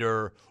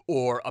pretender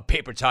or a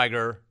paper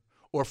tiger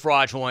or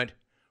fraudulent,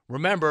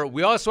 remember,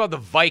 we also have the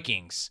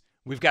Vikings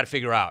we've got to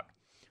figure out.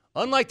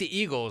 Unlike the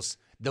Eagles,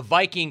 the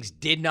Vikings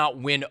did not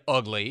win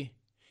ugly.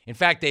 In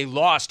fact, they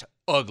lost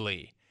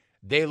ugly.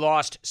 They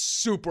lost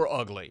super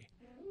ugly.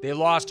 They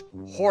lost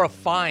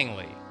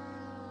horrifyingly.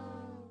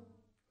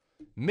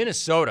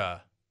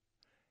 Minnesota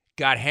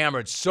got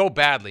hammered so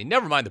badly.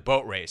 Never mind the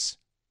boat race.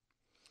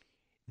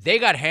 They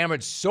got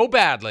hammered so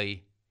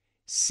badly,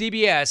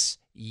 CBS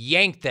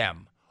yanked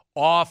them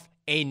off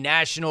a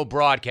national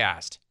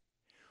broadcast.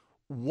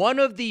 One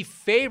of the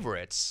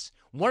favorites,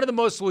 one of the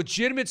most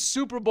legitimate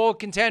Super Bowl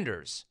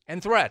contenders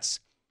and threats,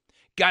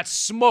 got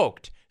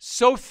smoked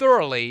so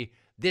thoroughly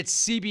that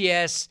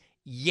CBS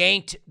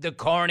yanked the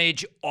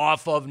carnage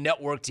off of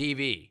network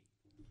TV.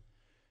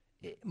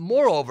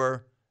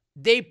 Moreover,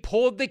 they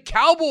pulled the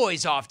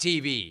Cowboys off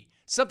TV.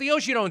 Something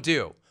else you don't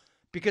do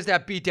because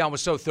that beatdown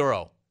was so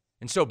thorough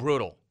and so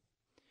brutal.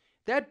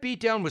 That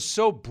beatdown was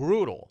so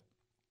brutal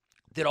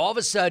that all of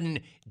a sudden,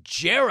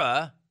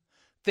 Jera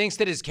thinks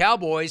that his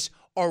Cowboys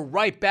are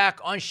right back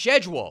on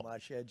schedule.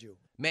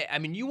 Man, I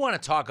mean, you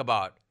want to talk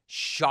about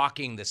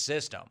shocking the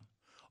system.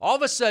 All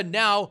of a sudden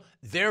now,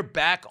 they're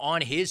back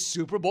on his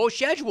Super Bowl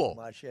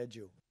schedule.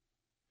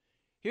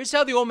 Here's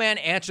how the old man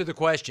answered the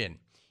question.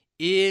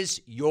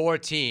 Is your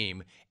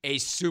team a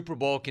Super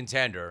Bowl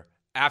contender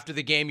after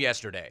the game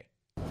yesterday?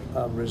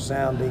 A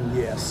resounding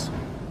yes.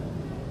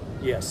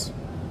 Yes.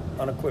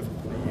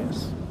 Unequivocally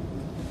yes.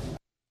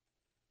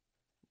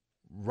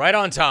 Right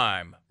on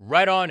time.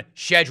 Right on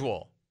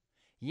schedule.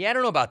 Yeah, I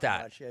don't know about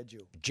that.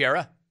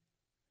 Jera?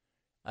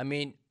 I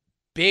mean,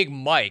 Big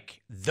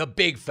Mike, the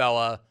big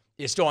fella,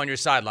 is still on your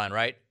sideline,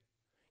 right?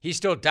 He's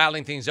still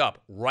dialing things up,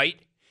 right?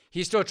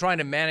 He's still trying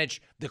to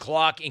manage the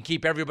clock and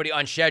keep everybody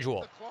on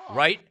schedule,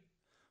 right?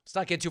 Let's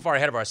not get too far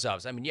ahead of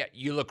ourselves. I mean, yeah,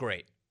 you look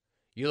great.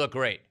 You look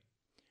great.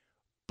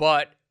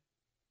 But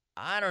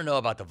I don't know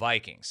about the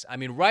Vikings. I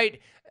mean, right?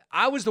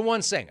 I was the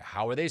one saying,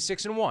 how are they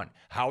 6-1?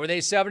 How are they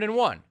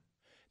 7-1?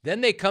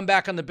 Then they come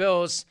back on the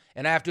Bills,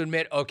 and I have to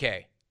admit,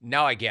 okay,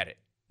 now I get it.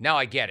 Now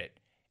I get it.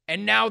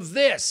 And now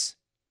this.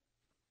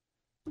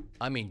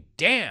 I mean,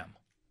 damn.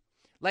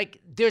 Like,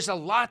 there's a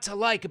lot to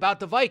like about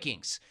the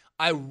Vikings.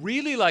 I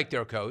really like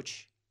their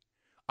coach.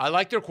 I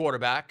like their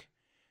quarterback.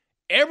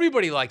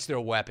 Everybody likes their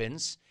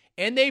weapons.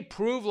 And they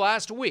proved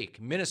last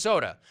week,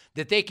 Minnesota,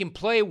 that they can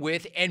play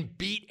with and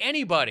beat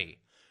anybody.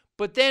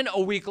 But then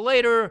a week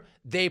later,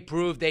 they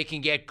proved they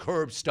can get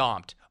curb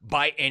stomped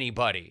by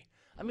anybody.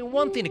 I mean,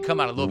 one thing to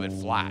come out a little bit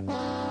flat.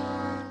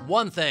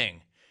 One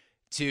thing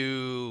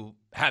to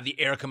have the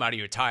air come out of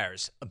your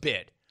tires a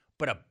bit.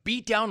 But a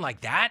beatdown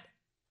like that?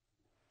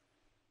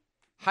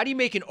 How do you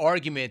make an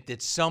argument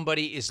that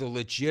somebody is a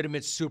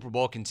legitimate Super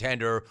Bowl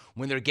contender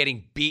when they're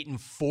getting beaten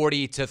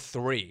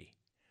 40-3?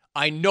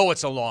 I know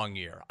it's a long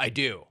year. I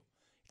do.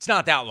 It's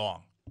not that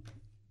long.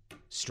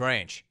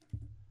 Strange.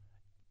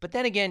 But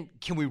then again,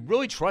 can we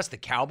really trust the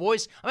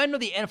Cowboys? I know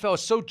the NFL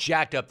is so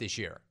jacked up this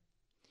year.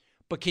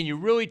 But can you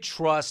really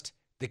trust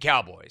the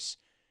Cowboys?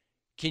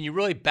 Can you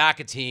really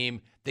back a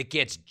team that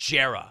gets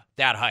Jera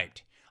that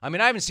hyped? I mean,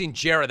 I haven't seen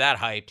Jera that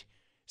hyped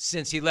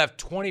since he left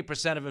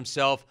 20% of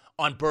himself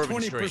on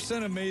Bourbon Street.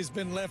 20% of me has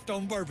been left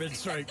on Bourbon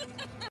Street.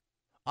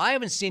 I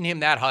haven't seen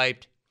him that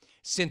hyped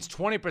since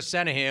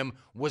 20% of him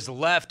was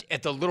left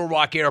at the Little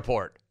Rock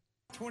Airport.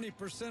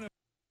 20%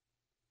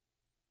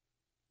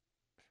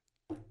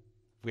 of...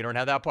 We don't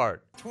have that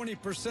part.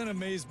 20% of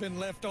me has been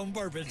left on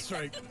Bourbon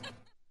Street.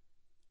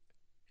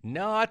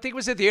 No, I think it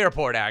was at the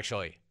airport,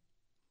 actually.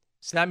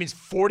 So that means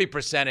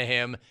 40% of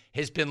him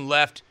has been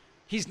left.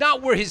 He's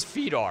not where his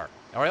feet are.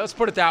 All right, let's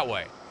put it that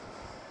way.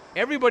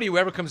 Everybody who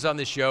ever comes on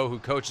this show who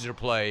coaches or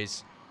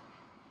plays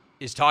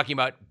is talking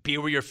about be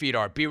where your feet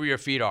are, be where your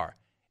feet are.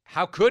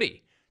 How could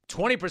he?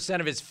 20%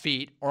 of his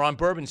feet are on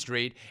Bourbon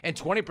Street and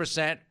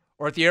 20%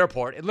 are at the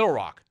airport at Little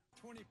Rock.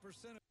 20%.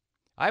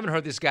 I haven't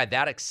heard this guy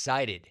that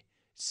excited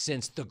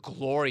since the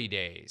glory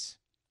days.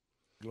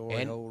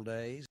 Glory old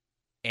days.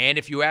 And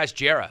if you ask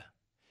Jera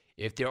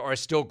if there are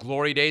still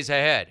glory days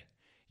ahead,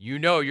 you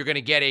know you're going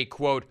to get a,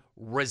 quote,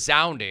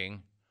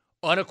 resounding,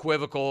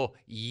 unequivocal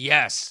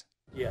yes.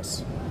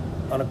 Yes.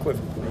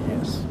 Unequivocally,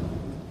 yes.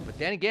 But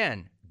then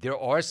again, there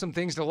are some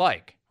things to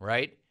like,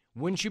 right?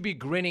 Wouldn't you be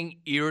grinning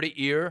ear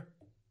to ear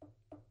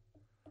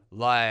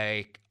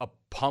like a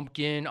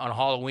pumpkin on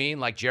Halloween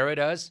like Jera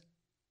does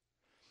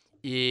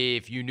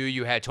if you knew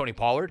you had Tony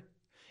Pollard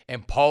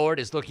and Pollard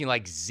is looking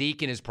like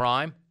Zeke in his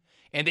prime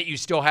and that you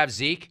still have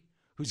Zeke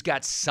who's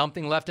got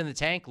something left in the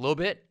tank, a little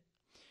bit,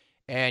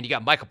 and you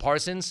got Micah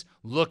Parsons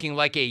looking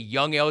like a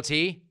young LT?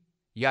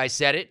 Yeah, I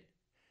said it.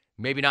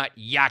 Maybe not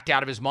yacked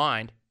out of his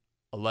mind,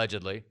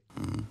 allegedly,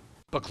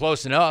 but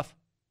close enough.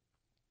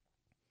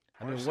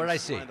 I mean, what did I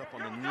see? Up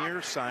on the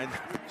near side,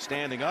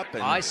 standing up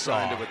and I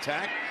saw trying to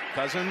attack.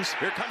 Cousins,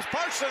 here comes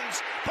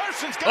Parsons.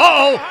 Parsons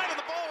got behind and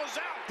the ball is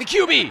out. The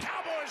QB.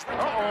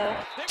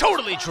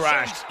 Totally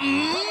trashed.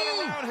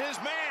 Running around his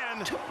man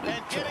and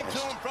getting to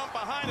him from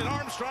behind, and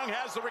Armstrong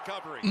has the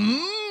recovery.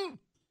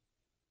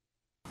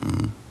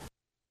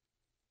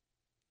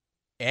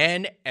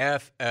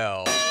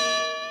 NFL.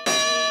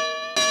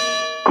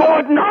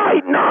 Good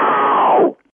night now!